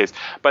in this case.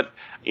 But,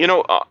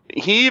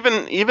 he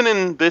even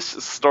in this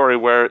story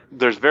where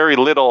there's very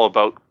little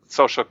about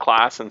social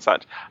class and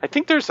such, I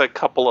think there's a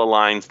couple of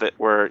lines that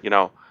were,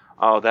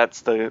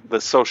 that's the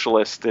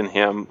socialist in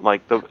him.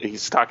 Like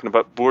he's talking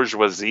about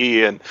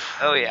bourgeoisie and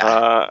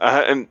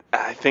and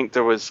I think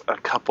there was a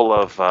couple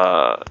of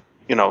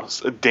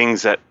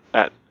dings at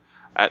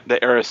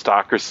the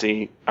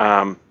aristocracy.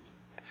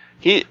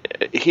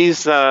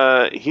 He's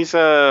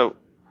a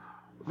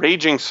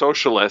raging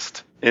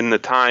socialist in the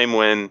time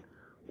when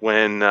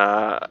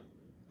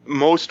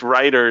most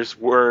writers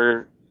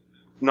were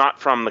not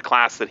from the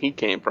class that he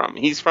came from.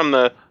 He's from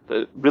the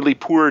really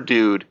poor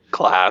dude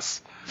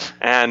class.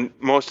 And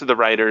most of the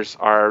writers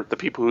are the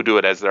people who do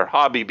it as their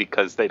hobby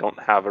because they don't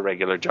have a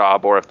regular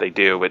job, or if they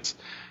do, it's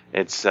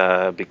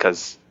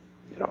because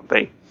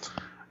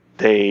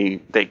they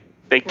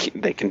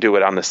can do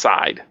it on the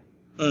side.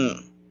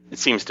 It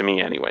seems to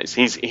me, anyways.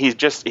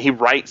 He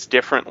writes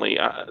differently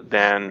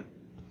than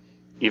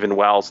even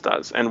Wells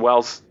does, and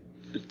Wells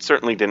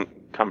certainly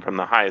didn't come from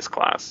the highest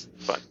class,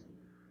 but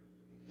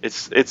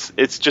it's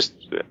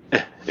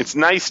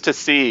nice to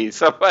see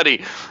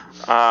somebody.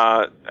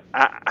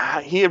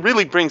 He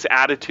really brings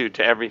attitude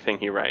to everything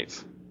he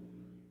writes.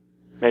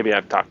 Maybe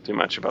I've talked too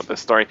much about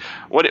this story.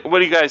 What do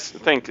you guys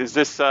think? Is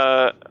this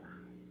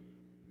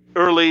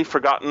early,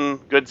 forgotten,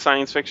 good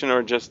science fiction,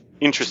 or just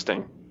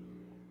interesting?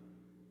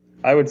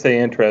 I would say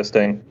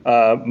interesting.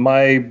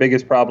 My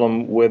biggest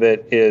problem with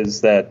it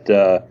is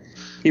that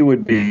he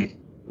would be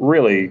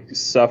really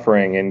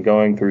suffering and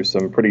going through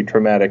some pretty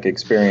traumatic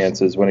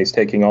experiences when he's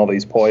taking all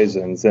these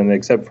poisons. And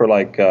except for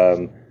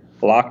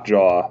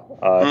Lockjaw,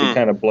 he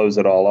kind of blows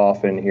it all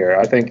off in here.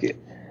 I think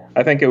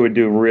it would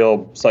do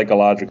real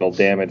psychological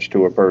damage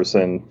to a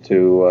person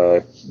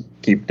to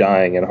keep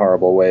dying in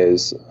horrible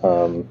ways.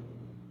 So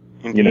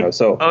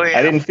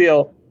I didn't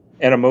feel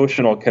an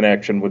emotional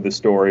connection with the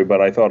story,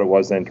 but I thought it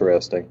was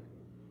interesting.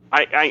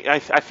 I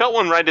felt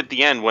one right at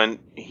the end when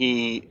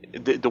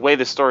the way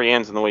the story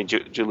ends and the way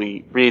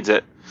Julie reads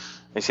it.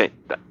 I say,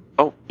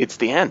 "Oh, it's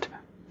the end,"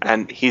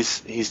 and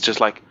he's just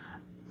like,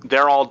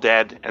 "They're all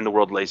dead, and the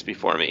world lays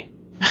before me."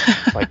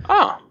 Like,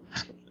 oh,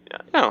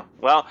 yeah,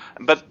 well,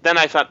 but then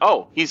I thought,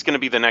 oh, he's going to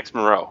be the next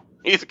Moreau.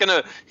 He's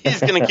gonna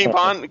keep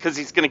on because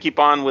he's going to keep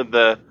on with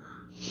the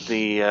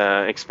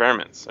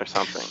experiments or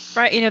something.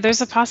 Right.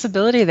 There's a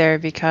possibility there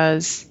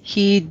because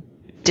he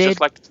did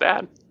just like his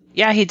dad.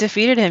 Yeah, he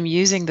defeated him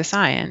using the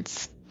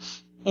science.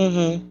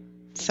 Mm-hmm.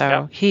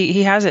 So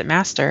he has it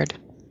mastered.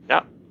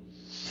 Yeah.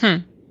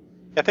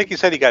 I think he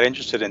said he got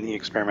interested in the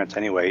experiments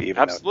anyway, even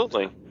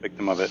absolutely though he was a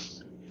victim of it.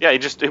 Yeah,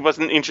 he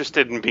wasn't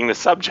interested in being the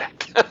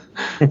subject.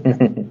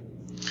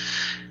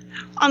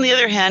 On the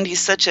other hand, he's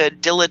such a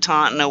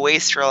dilettante and a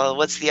wastrel.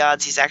 What's the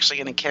odds he's actually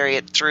going to carry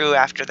it through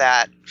after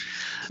that?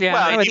 Yeah,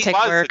 that would take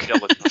work. A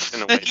dilettante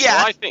in a way. Yeah.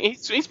 Well, I think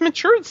he's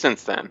matured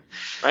since then,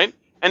 right?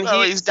 And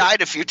he's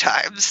died a few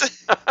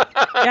times.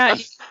 Yeah,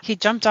 he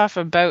jumped off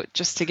a boat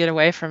just to get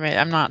away from it.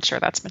 I'm not sure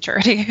that's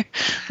maturity.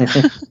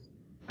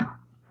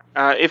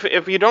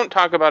 If you don't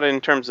talk about it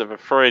in terms of a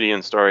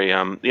Freudian story,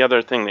 the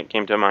other thing that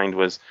came to mind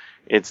was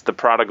it's the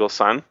prodigal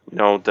son.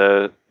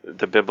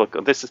 The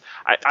biblical. This is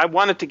I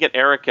wanted to get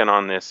Eric in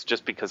on this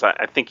just because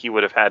I think he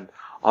would have had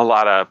a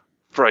lot of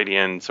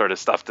Freudian sort of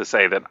stuff to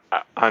say that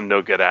I'm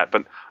no good at.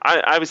 But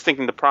I was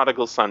thinking the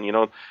prodigal son.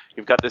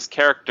 You've got this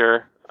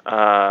character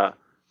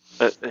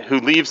who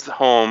leaves the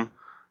home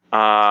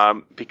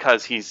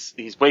because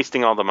he's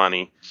wasting all the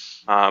money,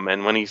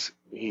 and when he's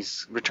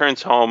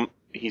returns home,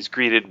 he's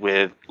greeted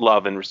with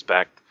love and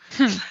respect.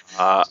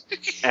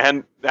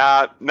 And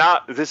now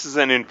this is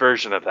an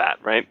inversion of that,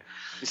 right?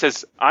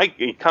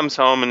 He comes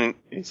home and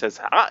he says,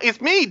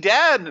 "It's me,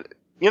 Dad.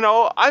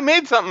 I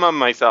made something of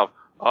myself.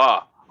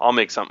 I'll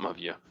make something of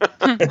you."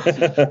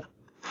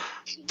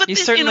 But You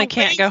certainly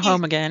can't go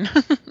home again.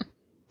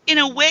 In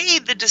a way,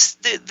 the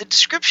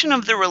description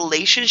of the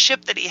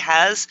relationship that he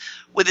has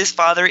with his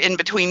father in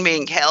between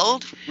being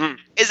killed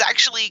is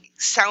actually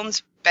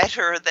sounds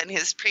better than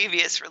his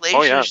previous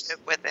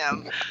relationship with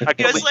him.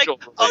 It's like,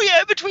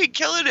 between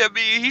killing him,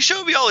 he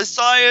showed me all his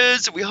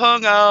science, and we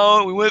hung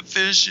out, we went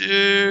fishing.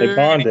 They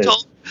bonded.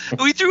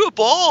 We threw a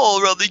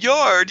ball around the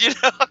yard,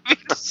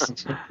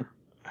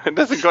 It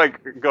doesn't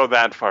quite go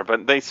that far,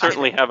 but they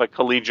certainly have a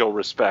collegial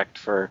respect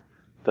for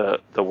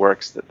the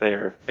works that they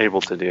are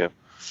able to do.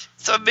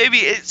 So maybe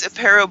it's a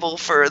parable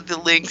for the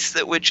lengths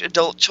that which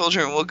adult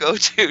children will go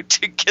to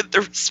get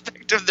the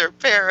respect of their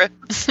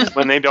parents.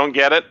 When they don't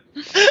get it,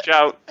 watch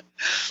out.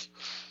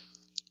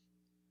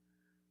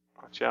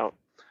 Watch out.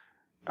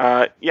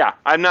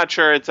 I'm not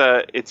sure it's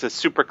a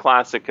super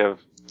classic of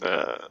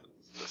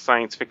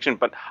science fiction,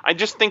 but I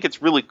just think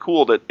it's really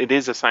cool that it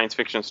is a science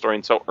fiction story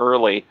and so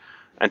early,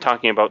 and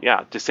talking about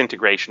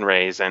disintegration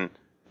rays and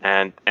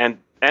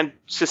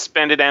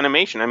suspended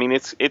animation. I mean,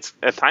 it's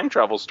a time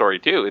travel story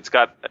too. It's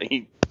got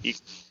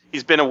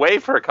he's been away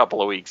for a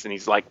couple of weeks and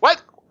he's like,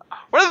 what?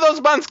 Where did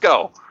those months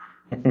go?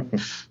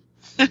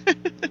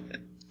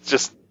 It's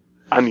just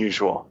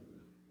unusual.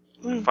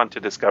 Fun to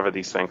discover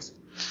these things.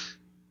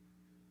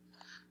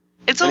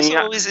 It's also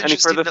always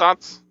interesting. Any further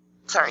thoughts?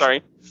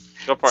 Sorry.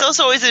 Go for it. It's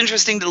also always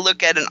interesting to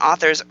look at an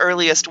author's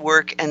earliest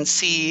work and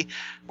see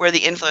where the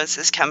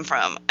influences come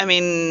from. I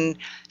mean,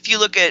 if you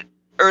look at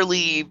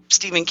early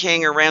Stephen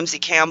King or Ramsey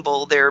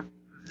Campbell, they're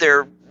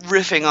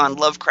riffing on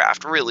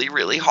Lovecraft really,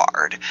 really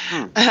hard.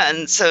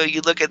 And so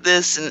you look at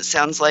this and it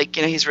sounds like,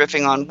 he's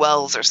riffing on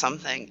Wells or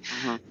something.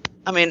 Mm-hmm.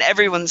 I mean,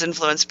 everyone's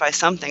influenced by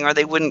something or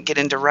they wouldn't get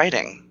into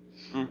writing.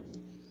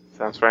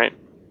 Sounds right.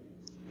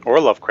 Or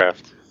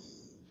Lovecraft.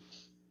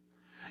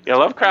 Yeah,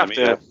 Lovecraft.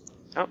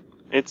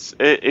 It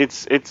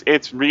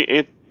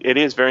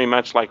is very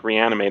much like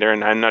Reanimator,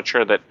 and I'm not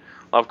sure that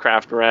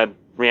Lovecraft read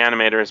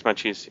Reanimator as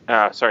much as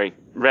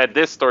read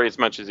this story as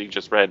much as he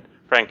just read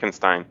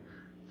Frankenstein.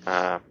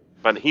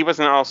 But he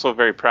wasn't also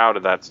very proud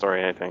of that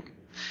story, I think.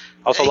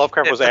 Also,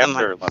 Lovecraft was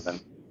after London.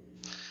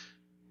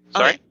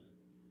 Sorry?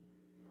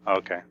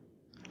 Okay.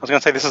 I was going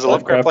to say, this is a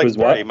Lovecraft-like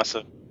story.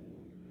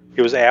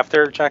 He was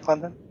after Jack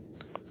London?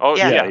 Oh,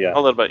 yeah.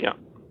 A little bit, yeah.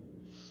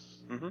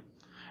 Mm-hmm.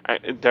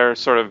 They're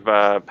sort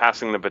of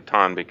passing the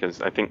baton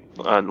because I think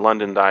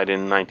London died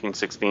in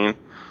 1916.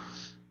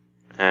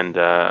 And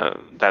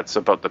that's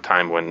about the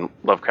time when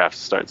Lovecraft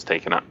starts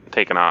taking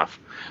off.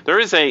 There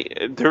is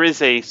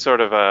a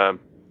sort of a,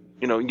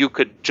 you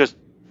could just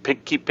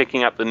keep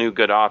picking up the new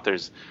good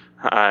authors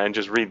and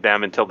just read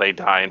them until they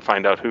die and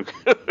find out who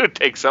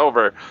takes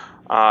over.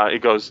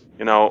 It goes,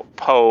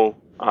 Poe,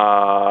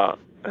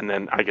 and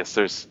then I guess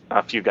there's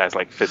a few guys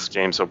like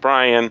Fitzjames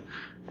O'Brien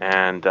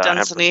and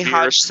Dunsany,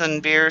 Hodgson,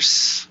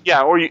 Bierce.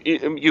 Yeah, or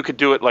you could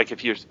do it like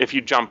if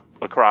you jump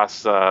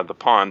across the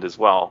pond as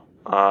well.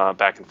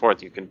 Back and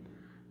forth, you can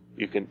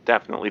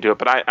definitely do it.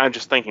 But I'm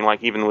just thinking,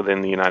 like, even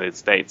within the United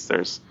States,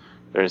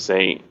 there's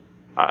a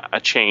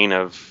chain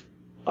of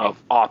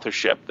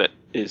authorship that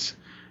is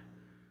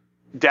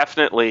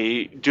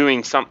definitely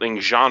doing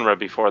something genre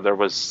before there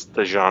was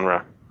the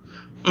genre.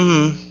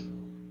 Mm-hmm.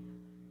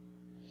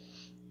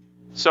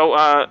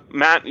 So,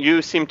 Matt,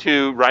 you seem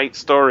to write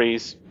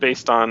stories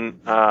based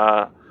on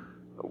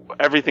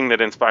everything that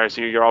inspires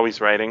you. You're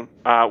always writing.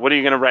 What are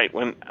you going to write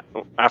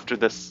after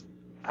this?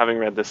 Having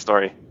read this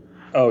story.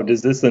 Oh,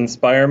 does this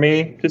inspire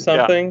me to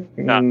something?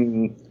 Yeah.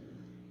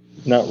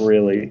 Not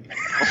really.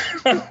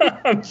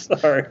 I'm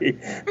sorry.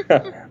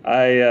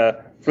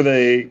 For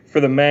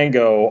the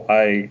mango,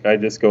 I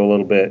just go a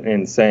little bit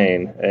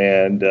insane,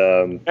 and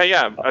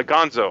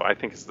Gonzo, I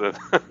think is the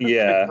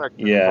yeah.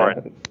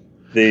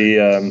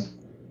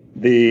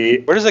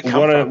 Where does it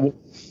come from?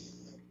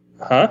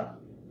 Huh?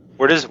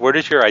 Where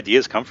does your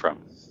ideas come from?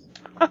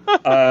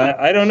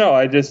 I don't know.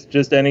 I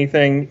just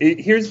anything.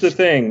 Here's the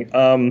thing.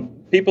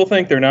 People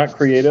think they're not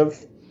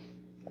creative,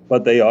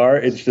 but they are.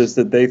 It's just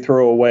that they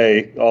throw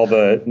away all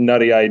the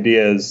nutty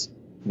ideas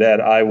that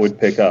I would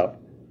pick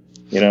up.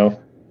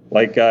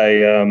 Like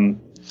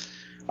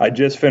I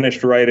just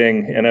finished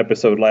writing an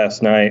episode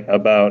last night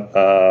about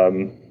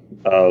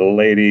a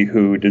lady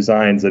who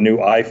designs a new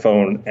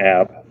iPhone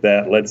app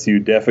that lets you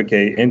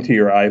defecate into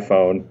your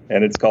iPhone,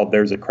 and it's called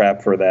 "There's a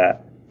Crap for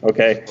That."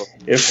 Okay,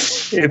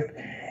 if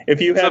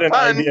you had an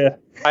idea,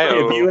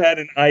 if you had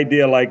an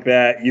idea like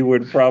that, you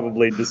would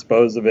probably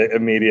dispose of it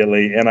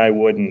immediately, and I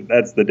wouldn't.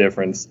 That's the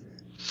difference.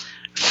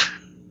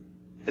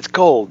 It's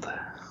gold.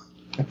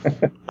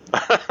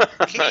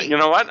 You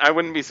know what? I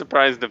wouldn't be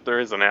surprised if there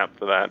is an app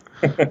for that.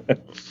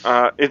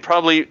 It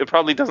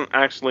probably doesn't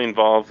actually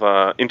involve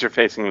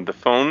interfacing with the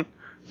phone,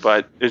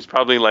 but it's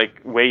probably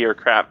like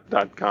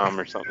weighyourcrap.com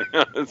or something.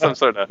 Some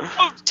sort of.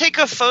 Oh, take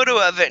a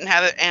photo of it and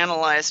have it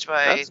analyzed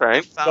by. That's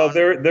right. Phone. Well,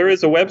 there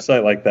is a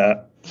website like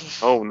that.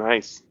 Oh,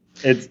 nice.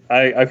 It's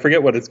I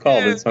forget what it's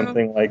called. It's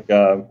something like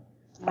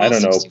I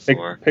don't know,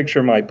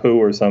 picture my poo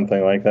or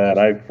something like that.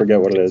 I forget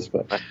what it is,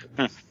 but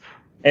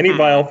any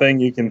vile thing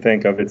you can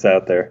think of, it's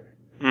out there.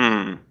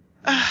 I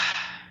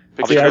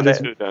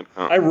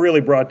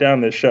really brought down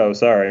this show.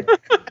 Sorry.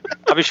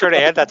 I'll be sure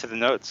to add that to the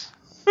notes.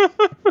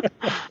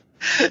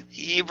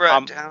 He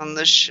brought down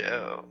the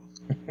show.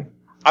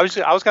 I was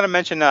going to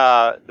mention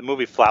the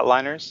movie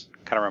Flatliners.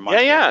 Kind of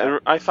reminds me. Yeah,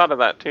 I thought of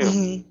that too.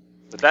 Mm-hmm.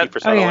 But that,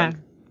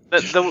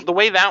 the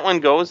way that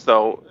one goes,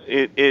 though,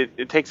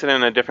 it takes it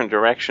in a different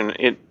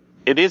direction.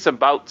 It is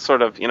about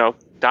sort of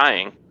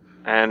dying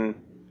and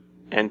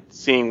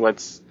seeing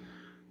what's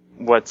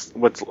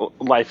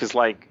life is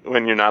like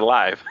when you're not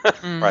alive.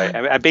 Right,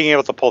 and being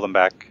able to pull them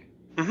back.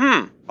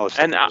 Mm-hmm.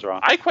 And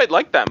I quite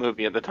liked that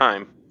movie at the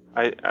time.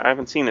 I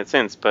haven't seen it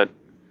since, but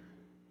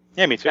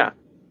yeah, me too. Yeah,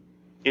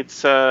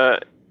 it's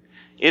there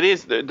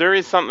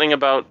is something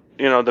about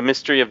the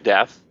mystery of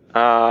death.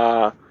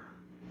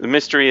 The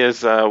mystery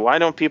is why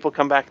don't people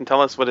come back and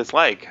tell us what it's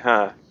like?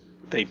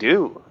 They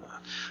do.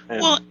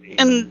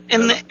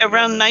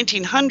 Around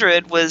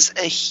 1900 was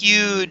a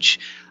huge.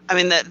 I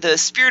mean, the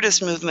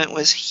Spiritist movement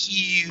was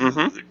huge.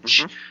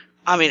 Mm-hmm.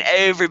 I mean,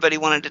 everybody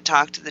wanted to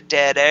talk to the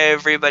dead.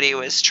 Everybody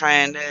was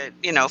trying to,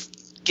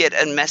 get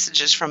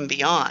messages from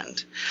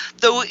beyond.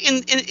 Though,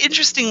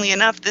 interestingly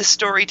enough, this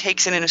story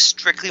takes it in a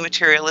strictly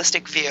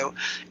materialistic view.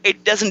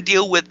 It doesn't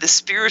deal with the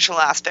spiritual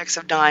aspects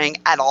of dying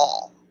at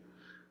all.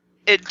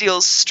 It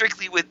deals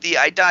strictly with the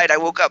I died, I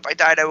woke up, I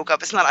died, I woke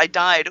up. It's not I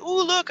died.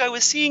 Oh, look, I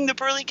was seeing the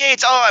pearly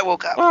gates. Oh, I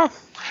woke up. Well,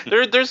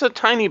 there's a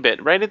tiny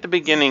bit. Right at the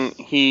beginning,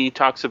 he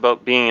talks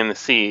about being in the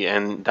sea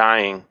and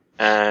dying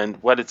and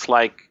what it's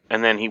like,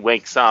 and then he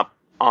wakes up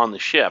on the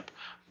ship.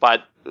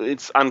 But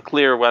it's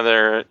unclear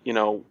whether,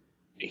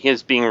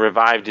 his being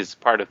revived is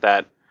part of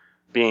that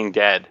being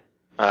dead.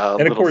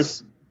 And of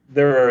course,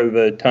 there are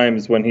the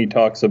times when he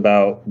talks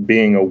about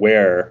being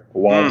aware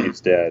while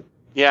he's dead.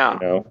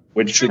 Yeah.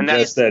 Which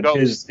suggests that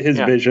his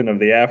vision of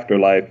the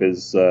afterlife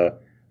is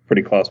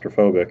pretty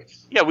claustrophobic.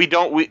 Yeah, we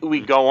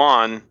go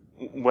on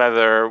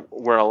whether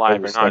we're alive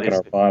or not. Stuck in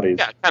our bodies.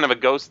 Yeah, kind of a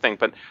ghost thing.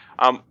 But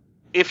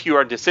if you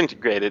are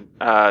disintegrated,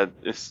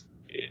 where's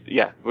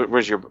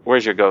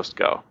your ghost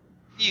go?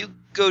 You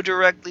go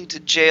directly to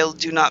jail.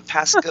 Do not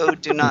pass go.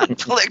 Do not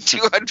collect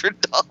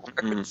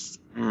 $200.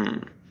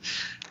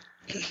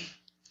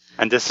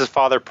 And is his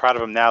father proud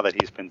of him now that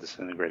he's been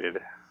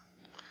disintegrated?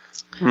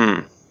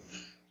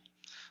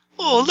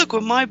 Oh, look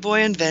what my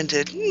boy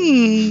invented.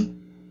 He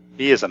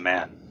is a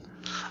man.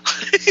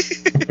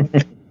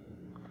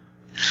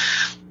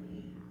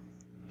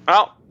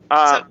 Well,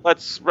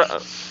 let's.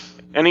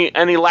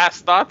 Any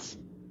last thoughts?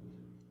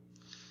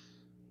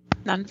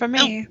 None for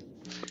me.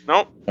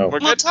 Nope. We're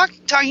good.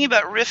 Talking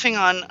about riffing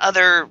on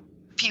other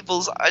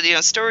people's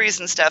stories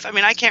and stuff. I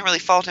mean, I can't really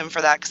fault him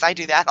for that because I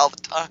do that all the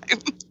time.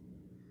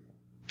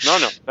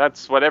 No,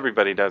 that's what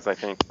everybody does, I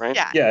think, right?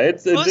 Yeah. Yeah,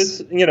 it's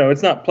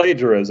not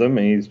plagiarism.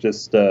 He's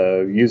just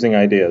using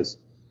ideas.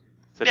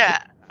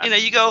 Yeah.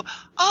 You go,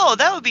 oh,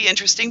 that would be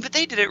interesting, but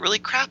they did it really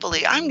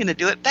crappily. I'm going to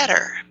do it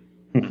better.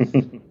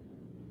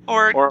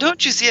 Or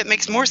don't you see it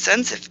makes more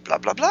sense if blah,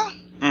 blah, blah?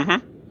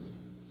 Mm-hmm.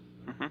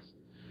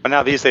 But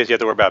now these days you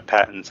have to worry about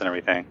patents and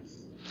everything.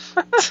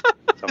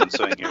 Someone's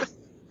suing you.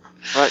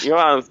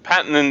 Well,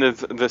 patenting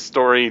the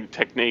story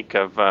technique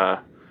of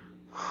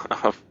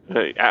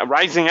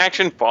rising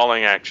action,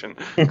 falling action,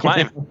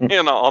 climb,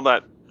 all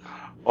that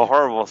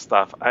horrible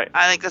stuff.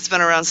 I think that's been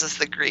around since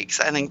the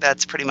Greeks. I think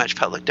that's pretty much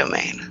public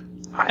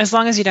domain. As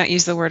long as you don't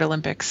use the word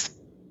Olympics.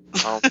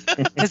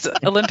 Because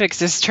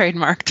Olympics is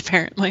trademarked,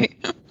 apparently.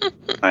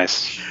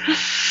 Nice.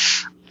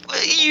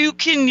 You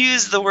can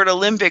use the word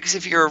Olympics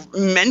if you're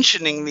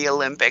mentioning the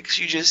Olympics.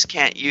 You just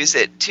can't use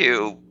it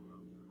to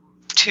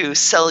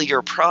sell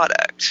your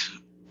product,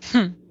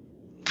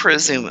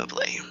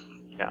 presumably.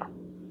 Yeah.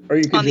 Or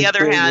you could on the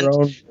other hand,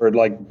 your own word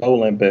like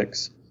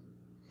Olympics.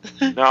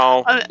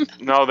 No,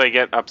 they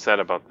get upset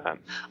about that.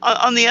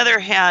 On the other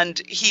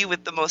hand, he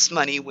with the most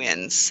money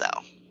wins. So.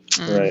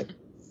 Right.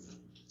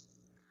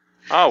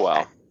 Oh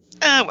well.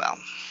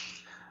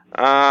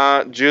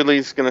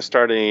 Julie's going to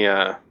start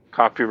a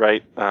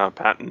copyright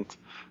patent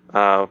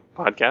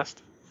podcast.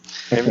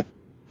 Maybe?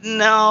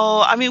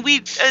 No, I mean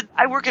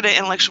I work at an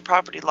intellectual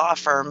property law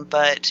firm,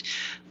 but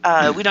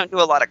we don't do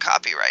a lot of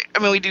copyright. I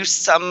mean, we do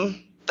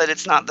some, but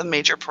it's not the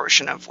major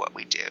portion of what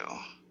we do.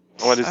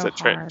 What is it?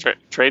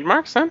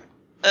 Trademarks then?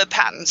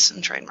 Patents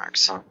and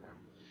trademarks. Oh.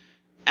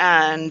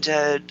 And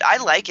I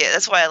like it.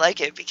 That's why I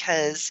like it,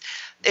 because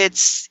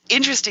it's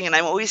interesting, and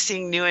I'm always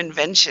seeing new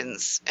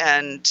inventions.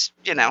 And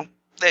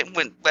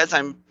as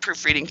I'm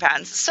proofreading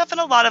patents and stuff,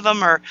 and a lot of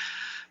them are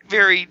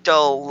very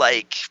dull,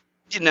 like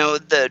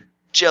the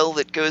gel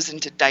that goes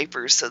into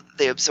diapers so that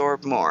they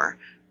absorb more.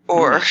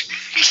 Or,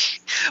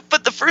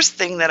 but the first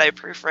thing that I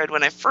proofread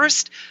when I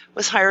first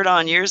was hired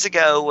on years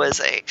ago was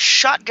a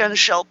shotgun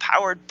shell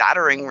powered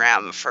battering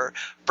ram for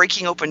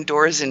breaking open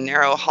doors in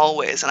narrow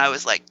hallways, and I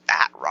was like,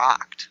 that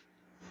rocked.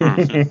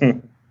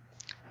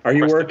 Are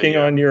you working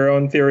on your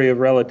own theory of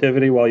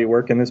relativity while you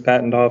work in this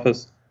patent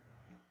office?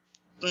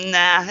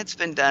 Nah, it's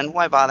been done.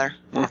 Why bother?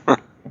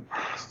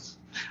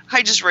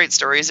 I just write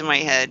stories in my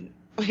head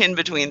in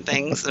between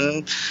things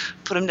and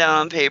put them down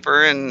on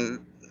paper,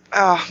 and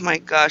oh my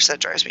gosh, that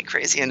drives me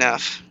crazy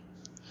enough.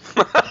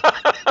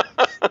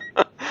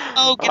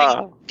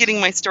 Getting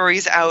my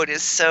stories out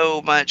is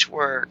so much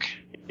work.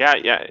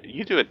 Yeah,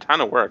 you do a ton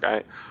of work.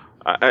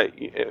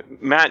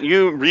 Matt,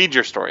 you read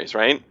your stories,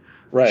 right?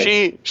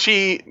 Right.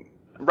 She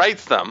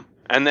writes them,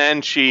 and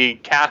then she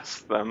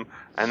casts them,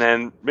 and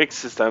then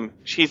mixes them.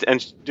 She's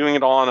doing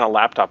it all on a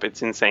laptop.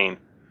 It's insane.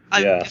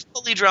 I've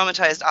fully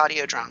dramatized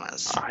audio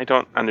dramas. I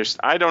don't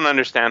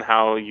understand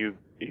how you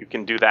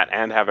can do that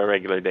and have a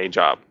regular day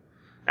job,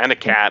 and a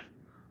cat.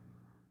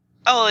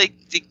 Oh, like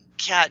the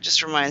cat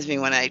just reminds me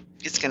when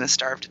it's going to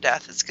starve to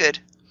death. It's good,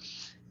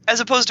 as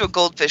opposed to a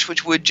goldfish,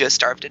 which would just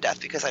starve to death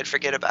because I'd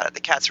forget about it.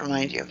 The cats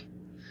remind you.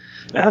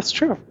 That's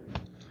true.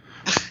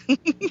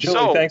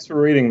 Julie, thanks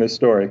for reading this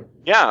story.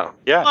 Yeah,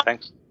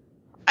 thanks.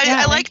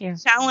 I like the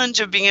challenge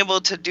of being able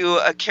to do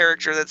a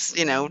character that's,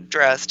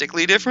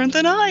 drastically different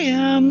than I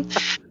am.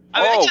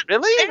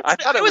 Really? I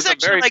thought it was a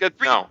very good...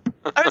 No.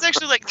 I was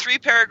actually like 3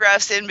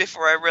 paragraphs in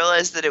before I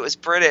realized that it was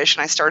British,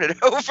 and I started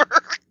over.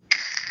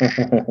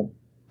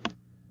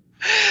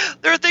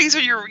 There are things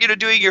when you're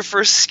doing your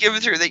first skim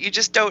through that you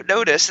just don't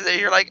notice, and then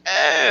you're like,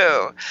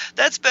 oh,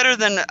 that's better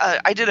than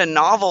I did a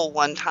novel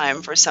one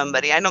time for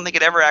somebody. I don't think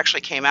it ever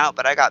actually came out,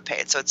 but I got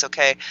paid, so it's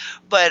okay.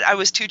 But I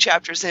was 2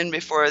 chapters in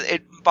before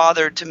it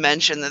bothered to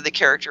mention that the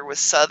character was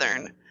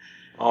Southern.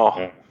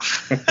 Oh.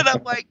 And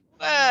I'm like,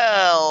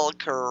 well,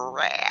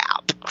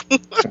 crap.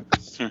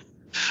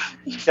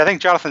 I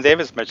think Jonathan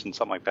Davis mentioned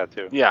something like that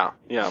too. Yeah,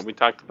 we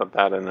talked about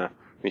that in a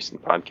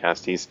recent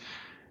podcast.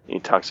 He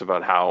talks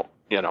about how,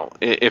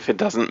 if it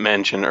doesn't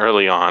mention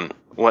early on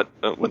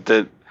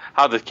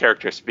how the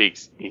character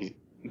speaks,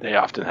 they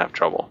often have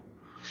trouble.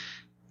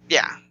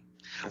 Yeah.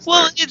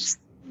 It's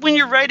when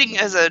you're writing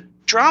as a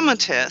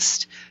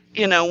dramatist,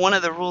 one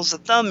of the rules of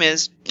thumb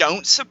is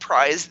don't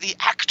surprise the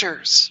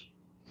actors.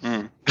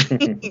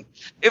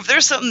 If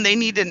there's something they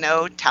need to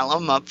know, tell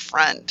them up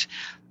front.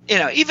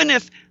 Even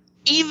if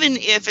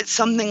it's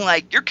something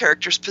like your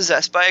character's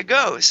possessed by a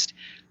ghost,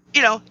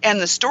 and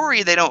the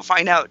story they don't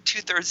find out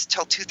two-thirds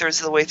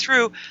of the way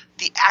through,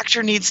 the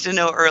actor needs to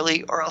know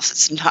early, or else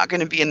it's not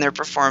going to be in their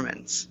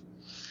performance.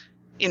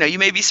 You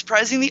may be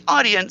surprising the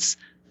audience,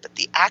 but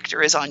the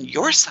actor is on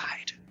your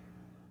side.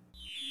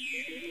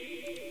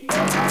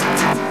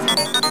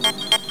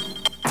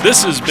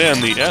 This has been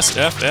the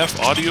SFF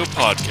Audio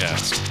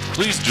Podcast.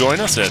 Please join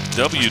us at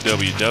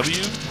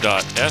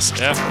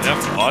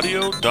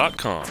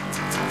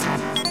www.sffaudio.com.